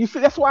that. You see,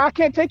 that's why I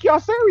can't take y'all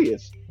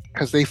serious.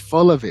 Because they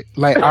full of it.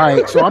 Like, all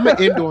right, so I'm going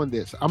to end on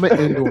this.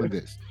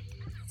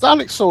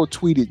 Sonic Soul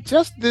tweeted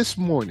just this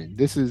morning.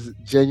 This is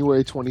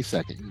January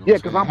 22nd. You know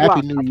because I'm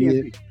Happy New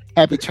Year.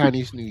 Happy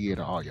Chinese New Year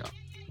to all y'all.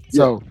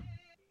 So,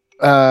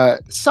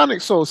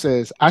 Sonic Soul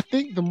says, I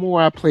think the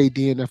more I play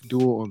DNF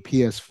Duel on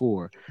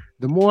PS4,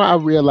 the more I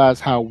realize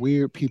how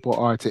weird people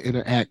are to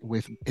interact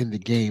with in the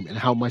game and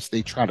how much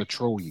they try to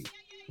troll you.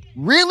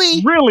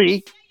 Really?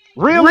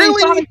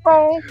 Sonic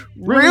Soul?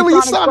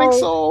 Really, Sonic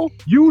Soul?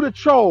 You the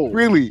troll.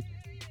 Really?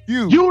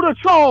 You the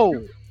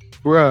troll.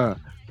 Bruh.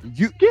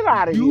 You get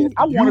out of here.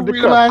 I wanted to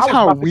realize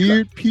how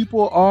weird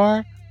people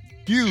are?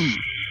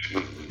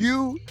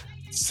 You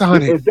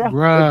Sonic,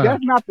 bruh.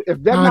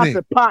 If that's not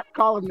the pot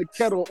calling the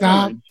kettle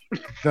orange.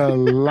 The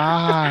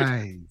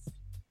lies.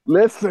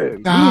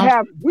 Listen,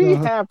 we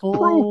have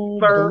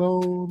proof, sir.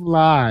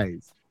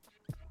 Lies.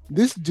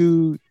 This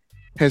dude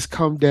has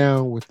come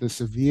down with a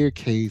severe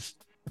case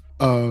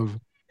of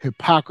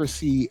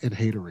hypocrisy and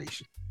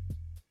hateration.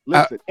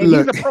 Listen, and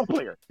he's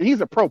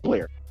a pro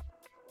player.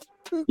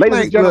 Ladies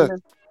and gentlemen,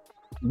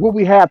 what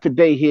we have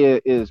today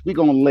here is we're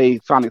gonna lay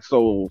Sonic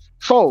Soul's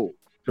soul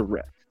to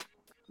rest.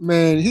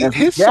 Man,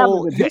 his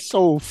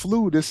soul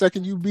flew the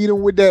second you beat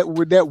him with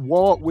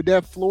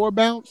that floor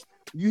bounce.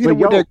 You hit him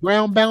with that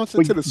ground bounce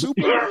into the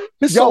super.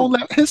 His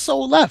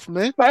soul left,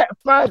 man.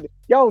 Fun.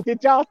 Yo,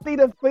 did y'all see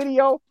this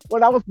video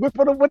when I was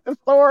whipping him with the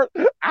sword?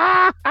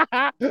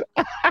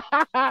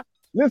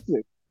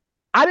 Listen,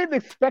 I didn't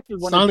expect it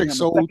when Sonic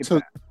Soul went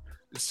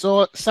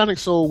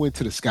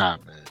to the sky,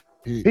 man.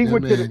 That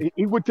man,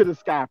 He went to the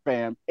sky,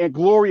 fam, in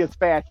glorious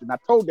fashion. I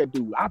told that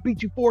dude, I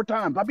beat you 4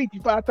 times. I beat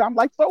you 5 times. I'm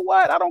like, so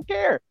what? I don't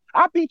care.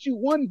 I beat you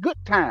one good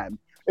time.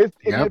 It's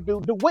and yep,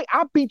 the way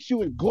I beat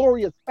you in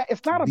glorious.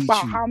 It's not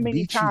about how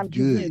many beat you times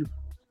you good. win.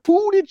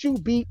 Who did you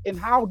beat and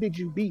how did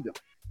you beat him?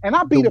 And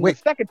I The beat him the way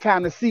second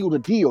time to seal the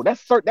deal. That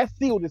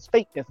sealed his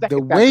fate the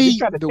second time because he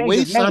tried to the change way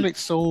his name. Sonic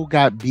Soul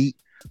got beat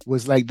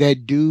was like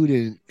that dude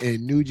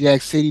in New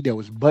Jack City that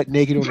was butt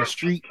naked on the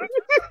street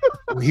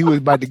when he was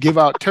about to give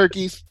out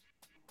turkeys.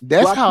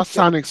 That's Well, how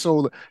Sonic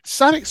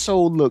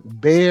Soul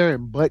looked bare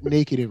and butt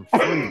naked and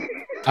free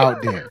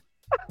out there.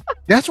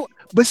 That's what.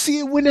 But see,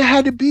 it wouldn't have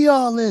had to be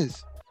all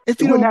this if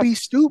it you wouldn't don't have. be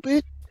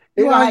stupid.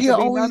 It You don't out have to here be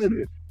none always. of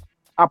this.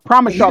 I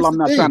promise y'all, Here's I'm the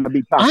not thing. trying to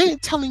be I toxic.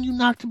 ain't telling you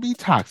not to be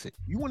toxic.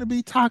 You want to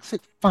be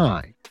toxic,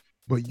 fine.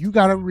 But you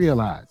gotta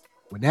realize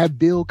when that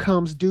bill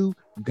comes due,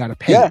 you gotta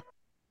pay Yeah, it.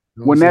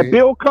 You know what I'm when that saying?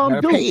 bill You come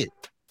gotta due, pay it.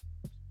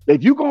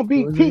 if you gonna You be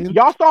know what I'm saying?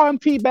 y'all saw him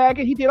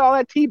teabagging, he did all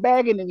that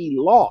teabagging and he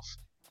lost.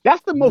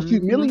 That's the most Hmm.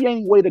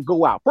 humiliating way to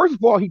go out. First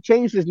of all, he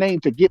changed his name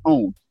to Get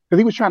On because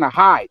he was trying to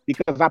hide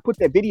because I put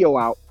that video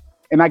out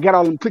and I got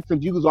all them clicks and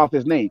views off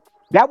his name.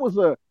 That was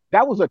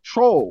a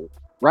troll,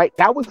 right?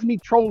 That was me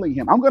trolling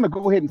him. I'm gonna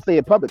go ahead and say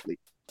it publicly.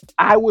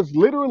 I was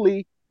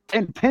literally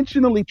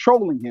intentionally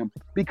trolling him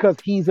because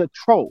he's a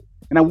troll,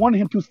 and I wanted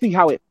him to see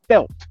how it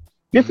felt.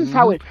 This is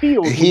how Hmm. it And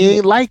feels when he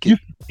ain't like you it.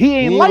 he ain't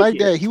He ain't like like it.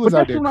 that. He was But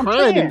out that's there what I'm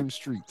crying in saying. them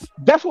streets.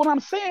 That's what I'm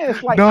saying.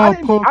 It's like Nah, I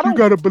Punk, you don't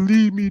gotta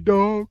believe me,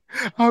 dog.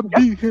 I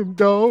beat him,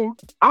 dog.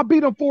 I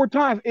beat him 4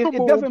 times. Come It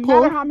on, doesn't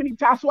matter Punk. how many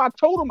times. So I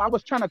told him I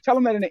was trying to tell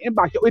him that in the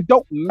inbox. Yo, it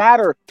don't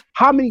matter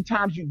how many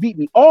times you beat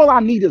me. All I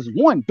need is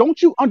one.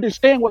 Don't you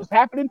understand what's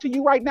happening to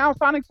you right now,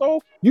 Sonic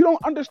Soul? You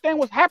don't understand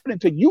what's happening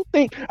to you. You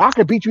think I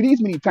could beat you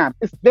these many times.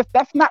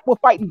 That's not what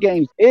fighting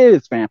games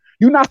is, fam.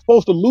 You're not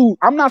supposed to lose.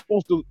 I'm not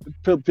supposed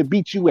to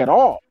beat you at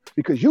all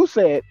because you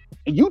said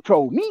and you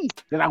told me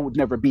that I would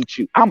never beat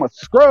you. I'm a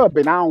scrub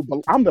and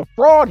I'm the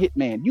fraud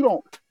hitman.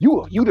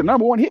 You the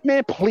number one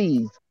hitman,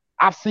 please.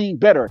 I've seen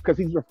better because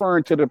he's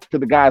referring to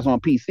the guys on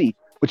PC.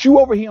 But you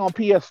over here on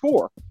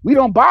PS4, we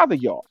don't bother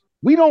y'all.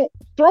 We don't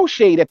throw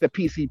shade at the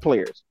PC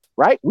players,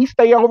 right? We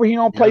stay over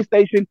here on Yep.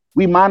 PlayStation.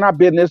 We mind our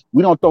business.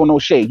 We don't throw no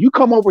shade. You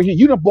come over here.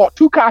 You done bought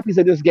 2 copies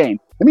of this game.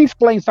 Let me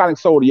explain Sonic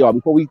Soul to y'all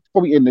before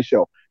we end the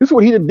show. This is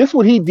what he did. This is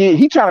what he did.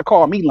 He trying to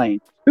call me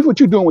lame. This is what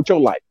you doing with your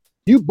life.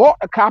 You bought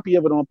a copy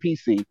of it on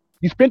PC.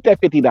 You spent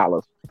that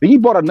 $50. Then you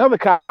bought another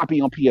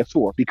copy on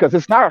PS4 because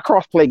it's not a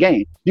cross-play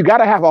game. You got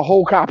to have a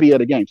whole copy of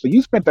the game. So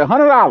you spent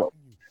 $100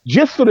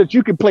 just so that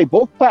you can play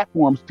both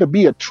platforms to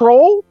be a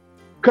troll,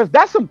 because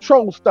that's some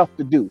troll stuff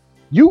to do.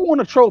 You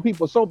want to troll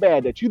people so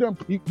bad that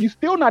you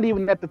still not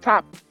even at the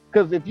top.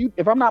 Because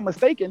if I'm not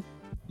mistaken,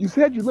 you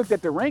said you looked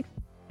at the ranks.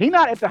 He's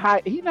not at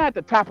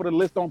the top of the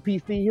list on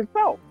PC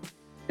himself.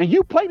 And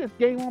you play this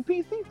game on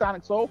PC,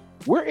 Sonic Soul.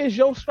 Where is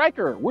your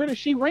Striker? Where does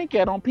she rank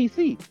at on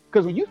PC?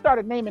 Because when you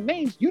started naming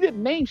names, you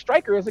didn't name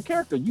Striker as a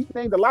character. You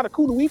named a lot of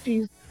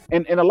Kunoichis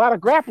and a lot of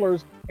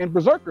grapplers and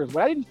berserkers,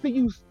 but I didn't see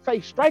you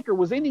say Striker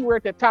was anywhere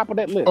at the top of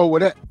that list. Oh,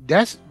 well,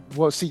 that's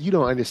well. See, you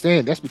don't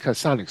understand. That's because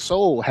Sonic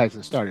Soul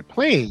hasn't started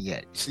playing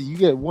yet. See, you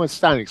get once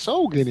Sonic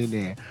Soul get in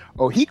there,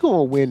 oh, he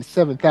gonna win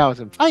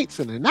 7,000 fights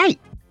in a night.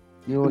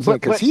 You know what I'm saying?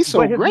 But Because but he's so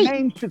but his great.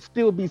 name should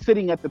still be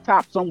sitting at the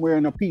top somewhere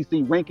in the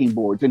PC ranking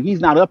boards, and he's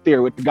not up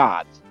there with the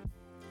gods.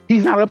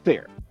 He's not up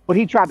there. But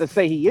he tried to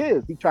say he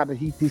is.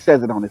 He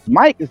says it on his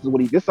mic. This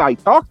is how he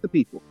talks to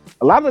people.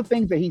 A lot of the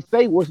things that he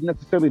say wasn't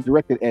necessarily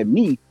directed at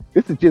me.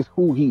 This is just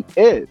who he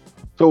is.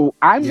 So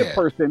I'm the Yeah.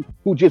 person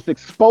who just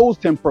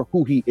exposed him for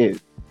who he is.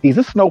 He's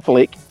a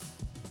snowflake,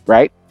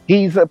 right?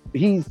 He's no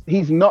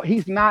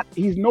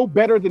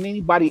better than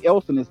anybody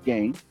else in this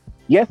game.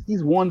 Yes,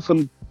 he's won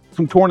some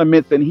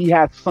tournaments and he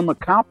has some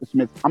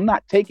accomplishments. I'm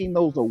not taking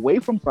those away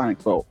from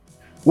Sonic Soul.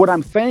 What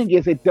I'm saying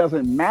is it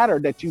doesn't matter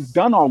that you've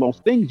done all those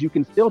things. You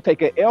can still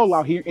take an L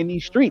out here in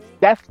these streets.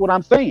 That's what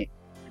I'm saying.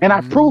 And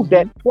I proved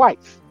that Hmm.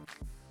 twice.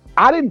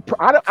 I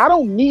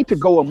don't need to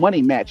go a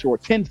money match or a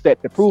 10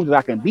 set to prove that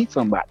I can beat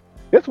somebody.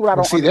 That's what I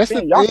Well, don't see, that's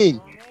the understand. Y'all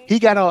thing. He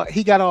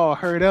got all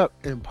hurt up,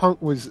 and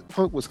Punk was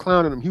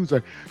clowning him. He was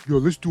like, "Yo,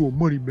 let's do a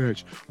money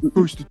match,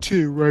 first to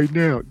 10 right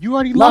now." You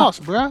already nah,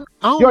 lost, bruh.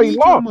 I you don't already need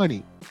your lost.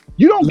 money.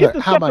 You don't get Look,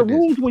 to how set the about this,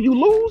 rules when you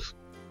lose.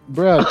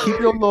 bruh? Keep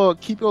your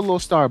little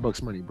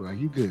Starbucks money, bruh.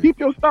 You good? Keep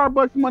your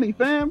Starbucks money,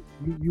 fam.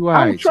 You I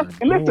don't alright, trust. son?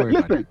 And Don't worry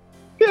about listen. that.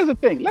 Here's the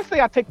thing. Let's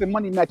say I take the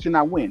money match and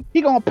I win.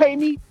 He gonna pay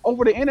me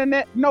over the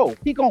internet? No.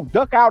 He gonna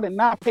duck out and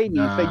not pay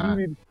me and say you Nah,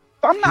 didn't.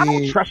 I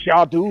don't he trust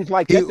y'all dudes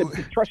like he that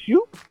to trust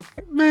you.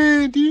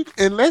 man, dude.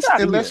 Get Unless out of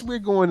here. unless we're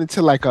going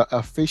into like a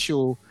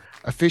official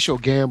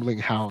gambling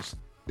house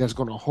that's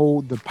gonna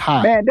hold the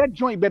pot Man, that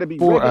joint better be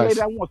for regulated. us.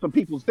 I want some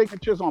people's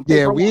signatures on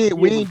Yeah, paper. I want we to ain't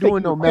be we able to ain't take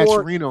doing you to no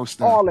court, Maturino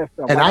stuff. all that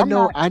stuff. And Like I I'm know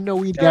not. I know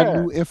we got Yeah.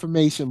 new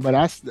information, but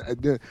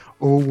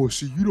oh well,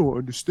 see, you don't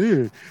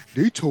understand.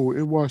 They told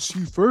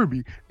NYC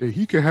Furby that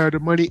he could have the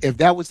money. If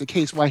that was the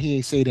case, why he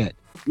ain't say that?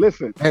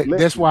 Listen,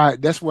 That's listen. why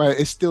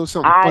it's still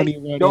something I funny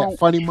around that. don't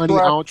Funny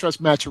money. I trust. don't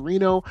trust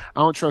Maturino.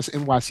 I don't trust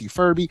NYC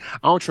Furby.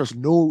 I don't trust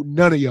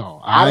none of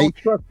y'all. All I right. don't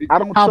trust. I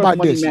don't How trust about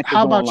money this? matchers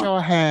How about online. y'all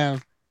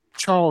have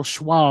Charles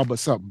Schwab or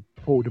something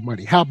hold the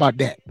money? How about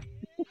that?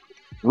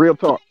 Real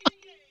talk.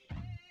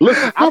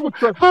 Listen, I How about don't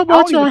trust. how I don't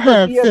about even y'all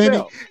trust have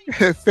Fannie, ESL.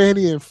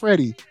 Fannie and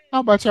Freddie? How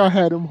about y'all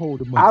have them hold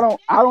the I money? don't.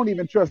 I don't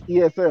even trust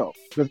ESL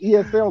because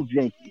ESL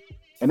janky,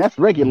 and that's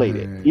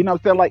regulated. You Man, know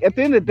what I'm saying? Like at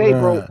the end of the day,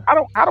 bro, bruh.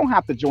 I don't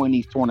have to join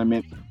these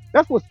tournaments.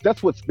 That's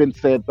what's been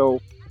said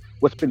though.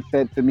 What's been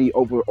said to me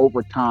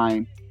over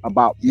time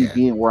about me Yeah,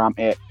 being where I'm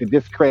at. The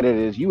discredit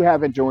is you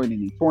haven't joined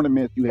any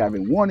tournaments. You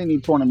haven't won any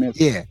tournaments.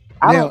 yeah.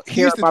 I Now don't care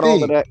here's the about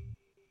all of thing. that.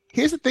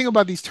 Here's the thing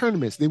about these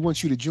tournaments. They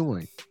want you to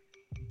join.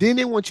 Then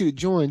they want you to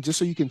join just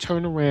so you can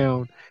turn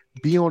around,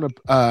 be on a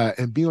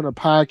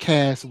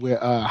podcast with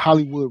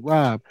Hollywood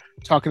Rob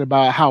talking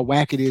about how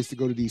whack it is to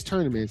go to these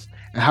tournaments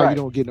and how you Right.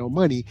 don't get no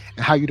money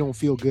and how you don't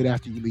feel good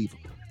after you leave them.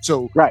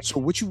 Right. So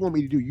what you want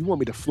me to do? You want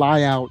me to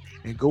fly out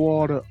and go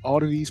all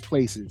to these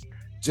places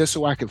just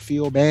so I can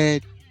feel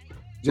bad,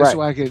 just Right.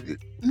 so I can.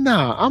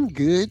 Nah, I'm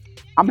good.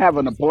 I'm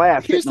having a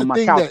blast sitting on my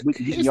couch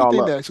beating Here's the y'all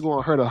thing up. that's going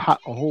to hurt a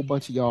whole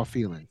bunch of y'all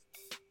feelings.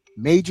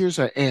 Majors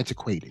are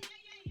antiquated.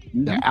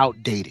 They're Hmm.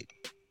 outdated.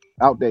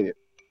 Outdated.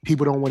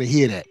 People don't want to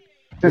hear that.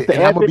 Since the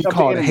And I'm gonna be advent of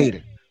the called a internet.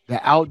 hater.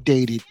 They're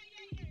outdated.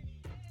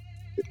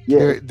 Yeah,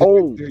 it's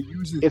old. They're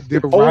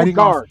It's old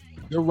guard.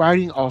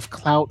 riding off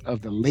clout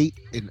of the late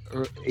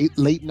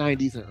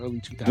 '90s and early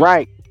 2000s.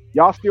 Right.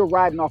 Y'all still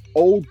riding off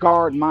old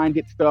guard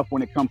minded stuff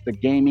when it comes to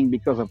gaming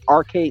because of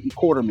arcade and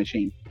quarter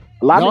machines.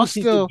 A lot of Y'all these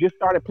people still just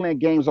started playing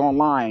games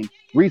online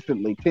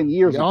recently, 10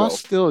 years y'all ago.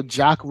 still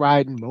jock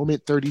riding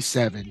moment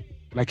 37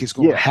 like it's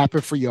gonna Yeah.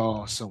 happen for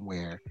y'all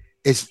somewhere.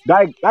 It's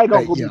Daigo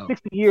like gonna be yo,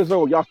 60 years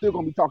old. Y'all still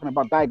gonna be talking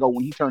about Daigo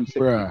when he turns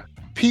 60. bruh,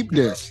 peep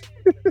this.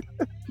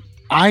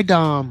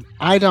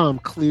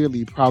 IDOM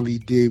clearly probably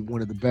did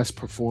one of the best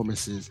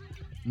performances,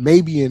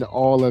 maybe in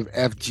all of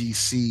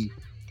FGC,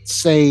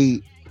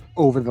 say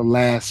over the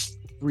last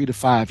 3 to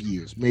 5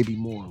 years, maybe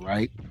more,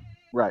 right?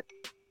 Right.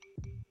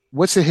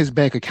 What's in his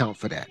bank account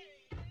for that?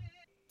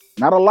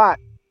 Not a lot.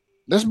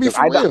 Let's be Because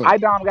for real.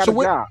 Idom got So a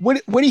job.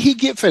 what did he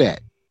get for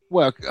that?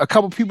 Well, a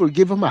couple people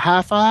give him a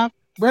high five.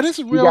 Bro, this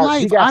is He real got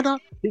he life. got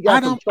he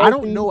got some I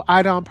don't trophies know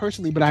Idom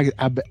personally, but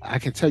I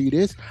can tell you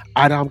this: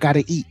 Idom got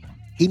to eat.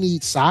 He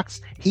needs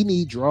socks. He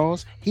needs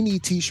drawers. He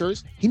needs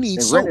t-shirts. He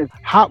needs and rent soap, is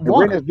hot and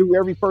rent water. is due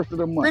every first of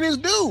the month. Rent is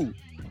due.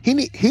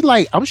 He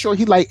like I'm sure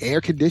he like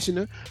air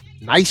conditioner,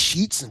 nice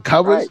sheets and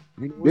covers. Right.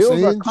 You know what I'm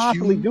Bills are saying?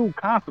 constantly Shoes. due,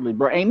 constantly,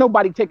 bro. Ain't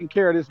nobody taking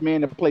care of this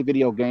man to play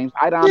video games.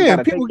 Idom Yeah, got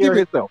to people take care give of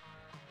it. himself.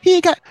 He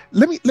ain't got.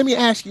 Let me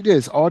ask you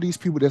this: all these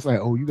people that's like,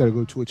 oh, you got to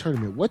go to a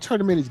tournament. What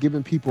tournament is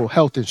giving people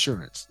health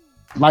insurance,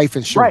 life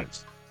Right.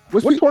 insurance?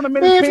 What's What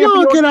tournament is man? If paying for y'all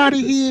your get out of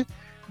expenses? here,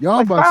 y'all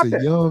Like, about stop to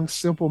that. young,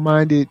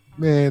 simple-minded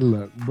man.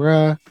 Look,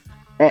 bruh.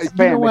 And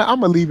You know fam, what?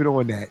 I'm gonna leave it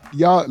on that.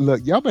 Y'all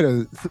look. Y'all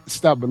better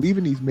stop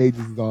believing these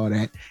majors and all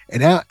that.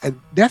 And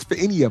that's for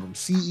any of them: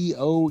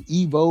 CEO,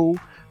 Evo,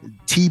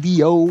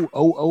 TBO,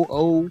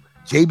 OOO,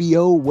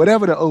 JBO,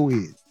 whatever the O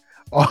is.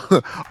 All,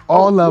 oh,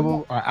 all of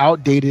them are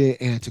outdated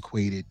and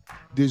antiquated.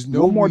 There's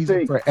no one more reason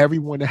thing. for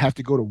everyone to have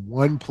to go to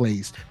one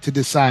place to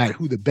decide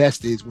who the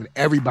best is when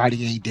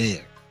everybody ain't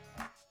there.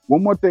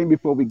 One more thing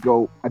before we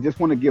go. I just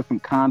want to give some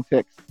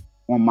context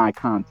on my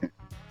content.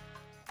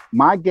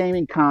 My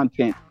gaming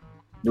content,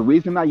 the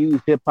reason I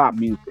use hip hop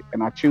music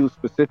and I choose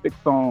specific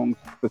songs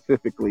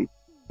specifically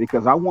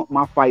because I want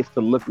my fights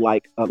to look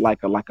like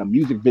a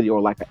music video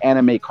or like an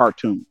anime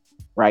cartoon.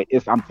 Right?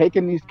 It's I'm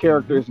taking these Mhm.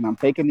 characters and I'm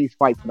taking these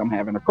fights that I'm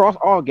having across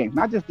all games,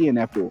 not just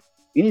DNF duel.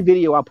 Any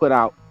video I put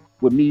out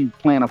with me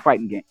playing a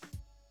fighting game.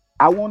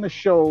 I want to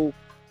show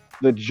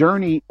the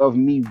journey of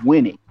me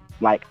winning.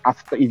 Like,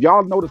 if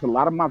y'all notice a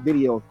lot of my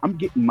videos, I'm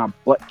getting my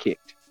butt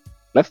kicked.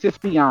 Let's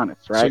just be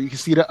honest, So right? you can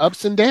see the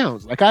ups and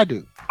downs, like I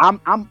do. I'm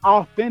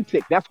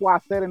authentic. That's why I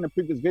said in the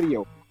previous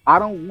video, I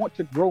don't want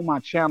to grow my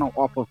channel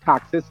off of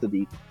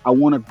toxicity. I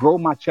want to grow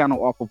my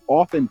channel off of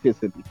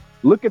authenticity.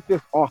 Look at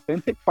this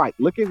authentic fight.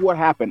 Look at what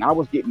happened.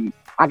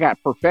 I got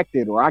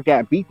perfected, or I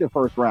got beat the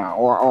first round,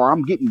 or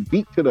I'm getting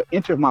beat to the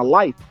inch of my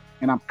life,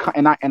 and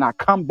I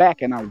come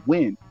back and I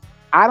win.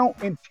 I don't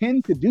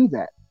intend to do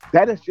that.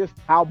 That is just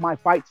how my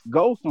fights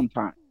go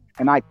sometimes.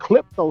 And I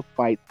clip those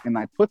fights and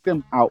I put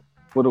them out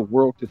for the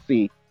world to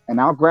see. And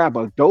I'll grab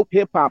a dope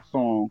hip hop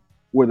song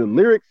where the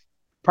lyrics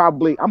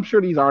probably, I'm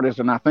sure these artists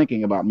are not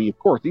thinking about me. Of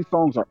course, these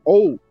songs are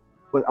old,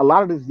 but a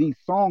lot of these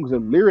songs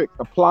and lyrics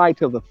apply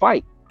to the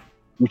fight.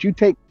 Would you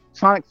take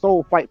Sonic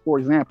Soul fight, for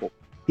example?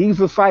 He's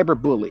a cyber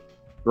bully,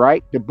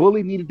 right? The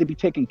bully needed to be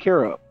taken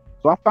care of.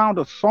 So I found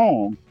a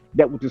song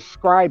that was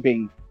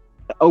describing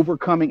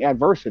overcoming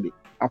adversity.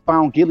 I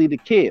found Gilly the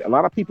Kid. A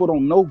lot of people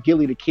don't know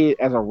Gilly the Kid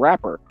as a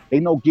rapper. They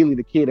know Gilly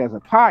the Kid as a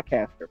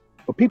podcaster.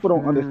 But people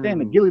don't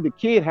understand that Mm. Gilly the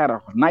Kid had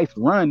a nice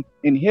run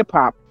in hip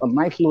hop, a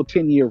nice little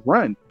 10-year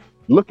run.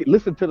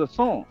 Listen to the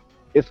song.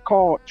 It's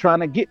called Trying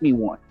to Get Me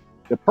One.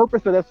 The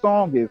purpose of that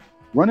song is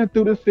running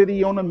through the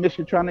city on a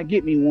mission trying to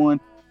get me one.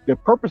 The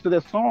purpose of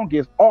that song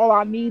is all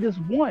I need is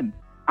one.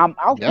 I'm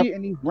out Yep. here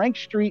in these rank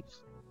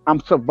streets. I'm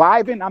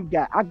surviving. I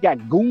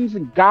got goons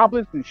and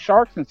goblins and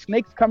sharks and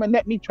snakes coming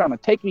at me trying to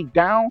take me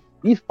down.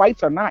 These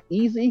fights are not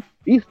easy.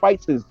 These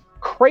fights is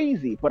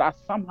crazy, but I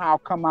somehow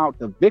come out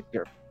the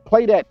victor.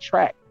 Play that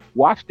track.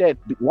 Watch that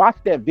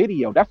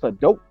video. That's a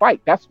dope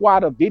fight. That's why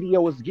the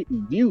video is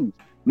getting views.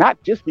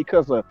 Not just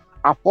because of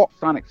I fought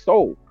Sonic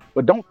Soul.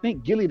 But don't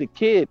think Gilly the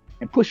Kid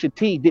and Pusha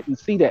T didn't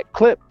see that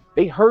clip.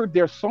 They heard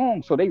their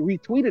song, so they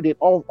retweeted it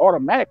all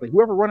automatically.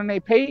 Whoever running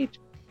their page,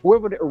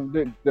 whoever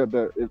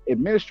the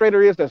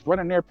administrator is that's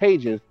running their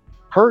pages,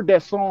 heard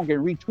that song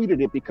and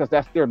retweeted it because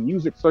that's their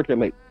music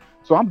circulate.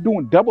 So I'm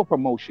doing double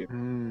promotion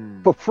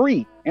Mm. for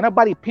free. Ain't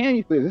nobody paying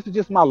me for this. This is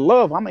just my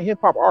love. I'm a hip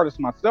hop artist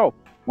myself.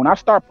 When I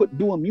start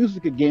doing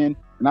music again,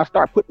 and I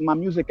start putting my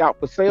music out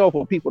for sale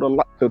for people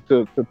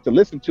to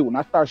listen to, and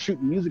I start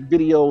shooting music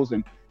videos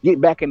and get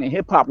back into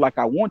hip hop like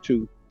I want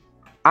to,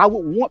 I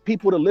would want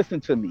people to listen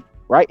to me,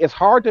 right? It's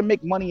hard to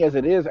make money as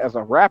it is as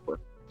a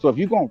rapper. So if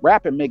you're gonna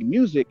rap and make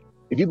music,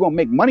 if you're gonna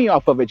make money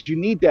off of it, you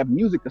need that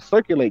music to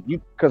circulate.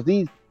 Because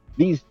these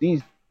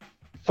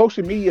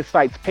social media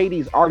sites pay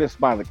these artists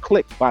by the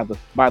click, by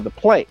the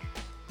play.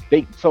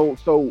 So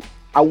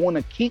I want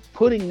to keep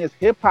putting this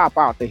hip hop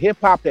out, the hip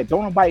hop that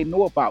don't nobody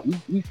know about.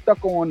 We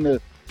stuck on the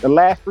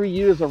last 3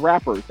 years of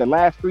rappers, the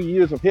last 3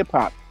 years of hip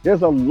hop.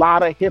 There's a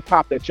lot of hip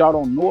hop that y'all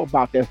don't know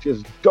about that's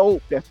just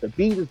dope. That's the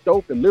beat is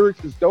dope, the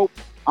lyrics is dope.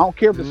 I don't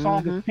care if the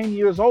song is 10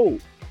 years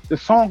old. The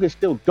song is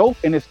still dope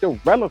and it's still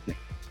relevant.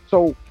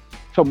 So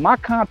my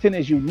content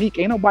is unique.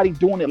 Ain't nobody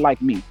doing it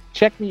like me.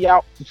 Check me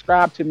out,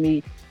 subscribe to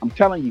me. I'm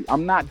telling you,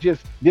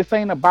 this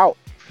ain't about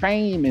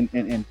fame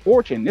and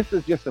fortune. This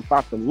is just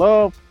about the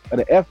love of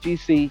the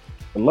FGC,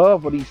 the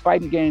love of these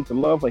fighting games, the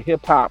love of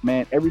hip hop,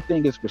 man.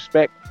 Everything is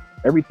respect.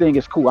 Everything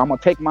is cool. I'm gonna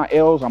take my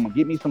L's. I'm gonna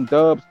get me some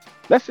dubs.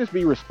 Let's just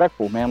be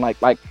respectful, man.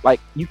 Like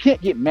you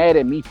can't get mad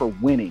at me for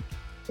winning.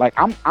 Like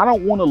I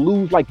don't want to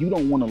lose like you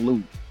don't want to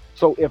lose.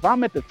 So if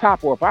I'm at the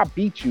top or if I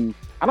beat you,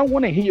 I don't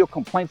want to hear your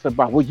complaints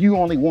about, well, you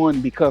only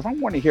won because I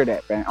don't want to hear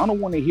that, man. I don't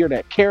want to hear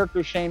that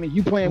character shaming.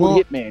 You playing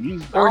with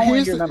Hitman. I don't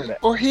want to hear none of that.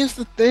 Or here's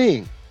the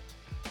thing.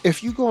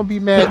 If you gonna be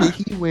mad that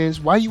he wins,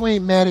 why you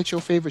ain't mad at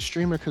your favorite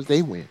streamer because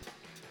they win?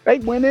 They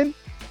winning.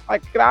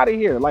 Like, get out of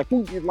here. Like,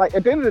 who? Like,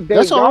 at the end of the day,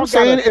 that's all I'm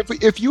saying.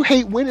 If you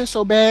hate winning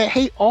so bad,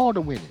 hate all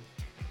the winning.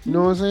 You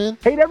know what I'm saying?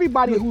 Hate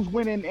everybody who's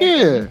winning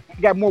and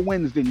got more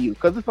wins than you.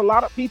 Because it's a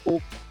lot of people.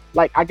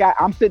 Like,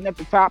 I'm sitting at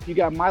the top. You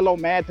got Milo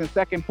Mads in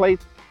second place.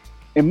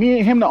 And me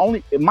and him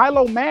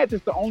Milo Mads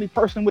is the only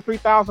person with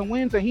 3,000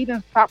 wins, and he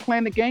done stopped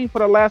playing the game for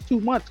the last 2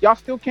 months. Y'all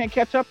still can't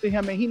catch up to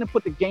him, and he done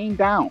put the game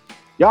down.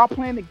 Y'all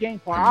playing the game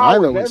for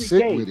hours Milo was every sick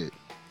day. with it.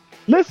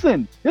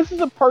 Listen, this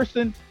is a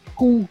person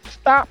who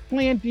stopped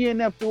playing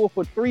DNF Duel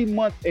for 3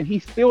 months, and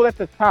he's still at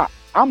the top.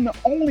 I'm the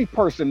only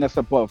person that's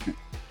above him.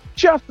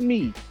 Just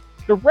me.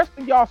 The rest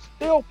of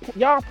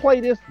y'all play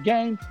this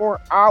game for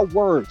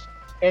hours,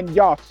 and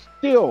y'all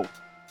still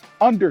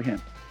under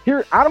him.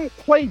 Here, I don't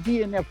play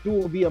DNF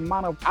Duel the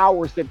amount of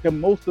hours that the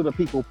most of the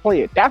people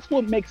play it. That's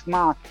what makes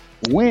my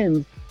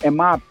wins and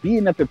my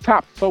being at the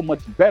top so much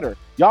better.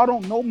 Y'all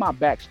don't know my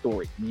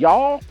backstory.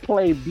 Y'all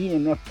play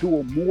DNF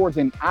Duel more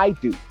than I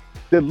do.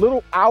 The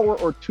little hour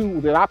or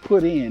two that I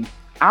put in,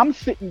 I'm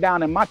sitting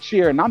down in my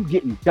chair and I'm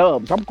getting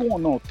dubs. I'm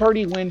going on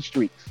 30 win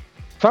streaks.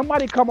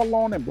 Somebody come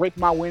along and break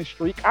my win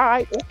streak. All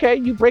right, okay,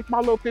 you break my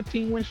little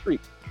 15 win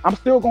streak. I'm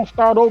still going to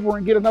start over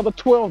and get another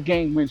 12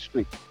 game win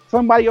streak.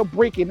 Somebody will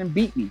break it and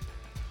beat me.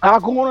 I'll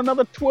go on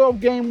another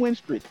 12 game win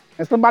streak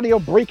and somebody will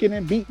break it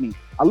and beat me.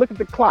 I look at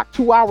the clock,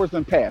 2 hours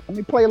and pass. Let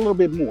me play a little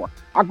bit more.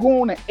 I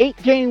go on an 8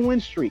 game win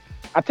streak.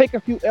 I take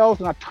a few L's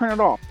and I turn it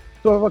off.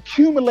 So I've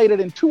accumulated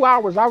in 2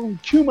 hours, I've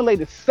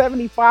accumulated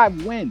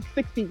 75 wins,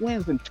 60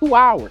 wins in 2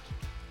 hours.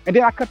 And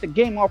then I cut the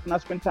game off and I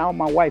spend time with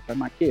my wife and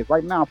my kids.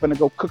 Right now, I'm finna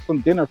go cook some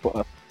dinner for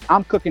us.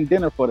 I'm cooking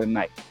dinner for the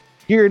night.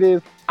 Here it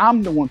is.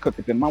 I'm the one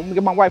cooking dinner. I'm gonna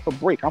give my wife a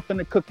break. I'm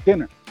finna cook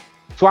dinner.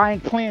 So I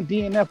ain't playing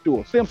DNF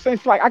Duel. See what I'm saying?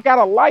 It's like I got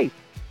a life.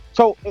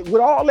 So with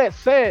all that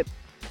said,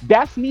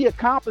 that's me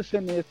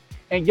accomplishing this.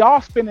 And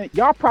y'all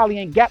probably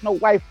ain't got no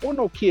wife or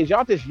no kids.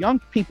 Y'all just young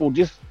people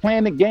just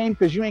playing the game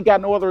because you ain't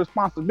got no other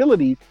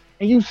responsibilities.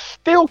 And you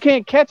still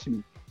can't catch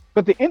me.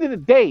 But at the end of the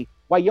day,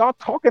 while y'all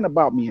talking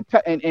about me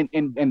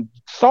and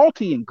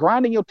salty and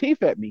grinding your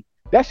teeth at me,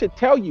 that should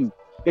tell you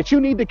that you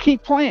need to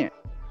keep playing.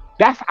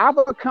 I've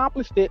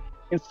accomplished it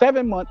in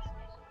 7 months,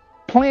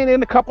 playing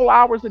in a couple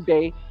hours a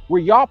day,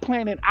 where y'all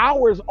playing in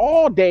hours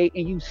all day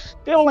and you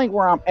still ain't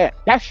where I'm at.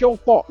 That's your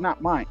fault,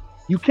 not mine.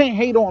 You can't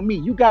hate on me.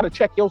 You got to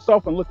check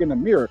yourself and look in the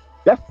mirror.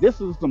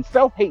 This is some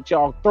self-hate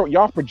y'all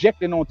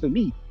projecting onto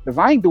me, because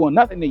I ain't doing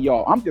nothing to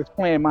y'all. I'm just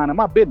playing mine in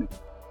my business.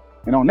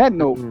 And on that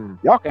note,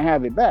 y'all can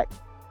have it back.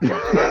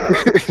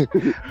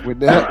 With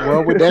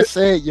that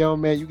said, yo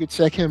man, you can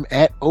check him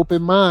at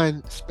Open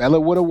Mind. Spell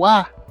it with a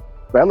Y.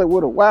 Spell it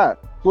with a Y.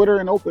 Twitter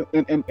and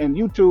and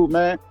YouTube,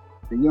 man.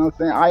 You know what I'm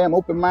saying? I am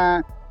Open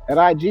Mind at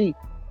IG.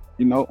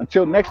 You know,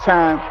 until next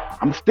time,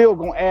 I'm still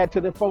gonna add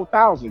to the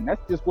 4,000.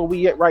 That's just where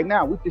we at right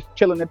now. We're just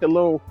chilling at the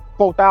little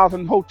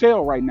 4,000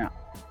 hotel right now,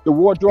 the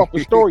Wardrobe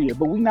Astoria.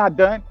 But we not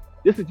done.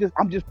 This is just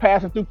I'm just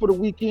passing through for the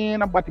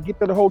weekend. I'm about to get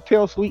to the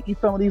hotel suite,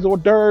 eat some of these hors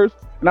d'oeuvres,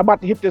 and I'm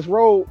about to hit this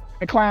road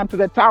and climb to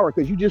that tower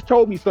because you just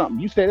told me something.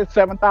 You said it's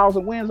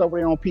 7,000 wins over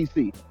there on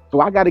PC, so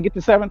I got to get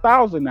to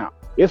 7,000 now.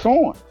 It's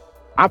on.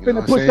 I'm You know finna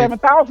what I'm put saying?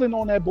 7,000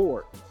 on that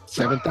board.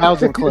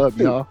 7,000 Club,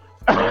 y'all.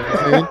 You know what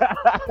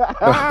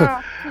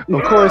I'm saying?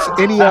 Of course,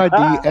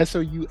 NERD,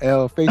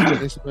 SOUL, Facebook,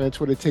 Instagram,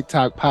 Twitter,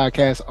 TikTok,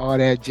 podcast, all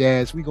that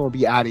jazz. We're going to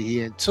be out of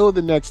here until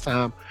the next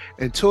time,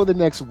 until the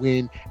next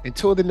win,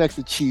 until the next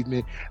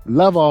achievement.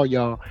 Love all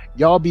y'all.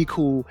 Y'all be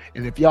cool.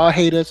 And if y'all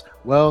hate us,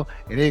 well,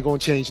 it ain't going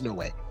to change no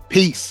way.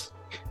 Peace.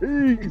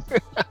 Peace.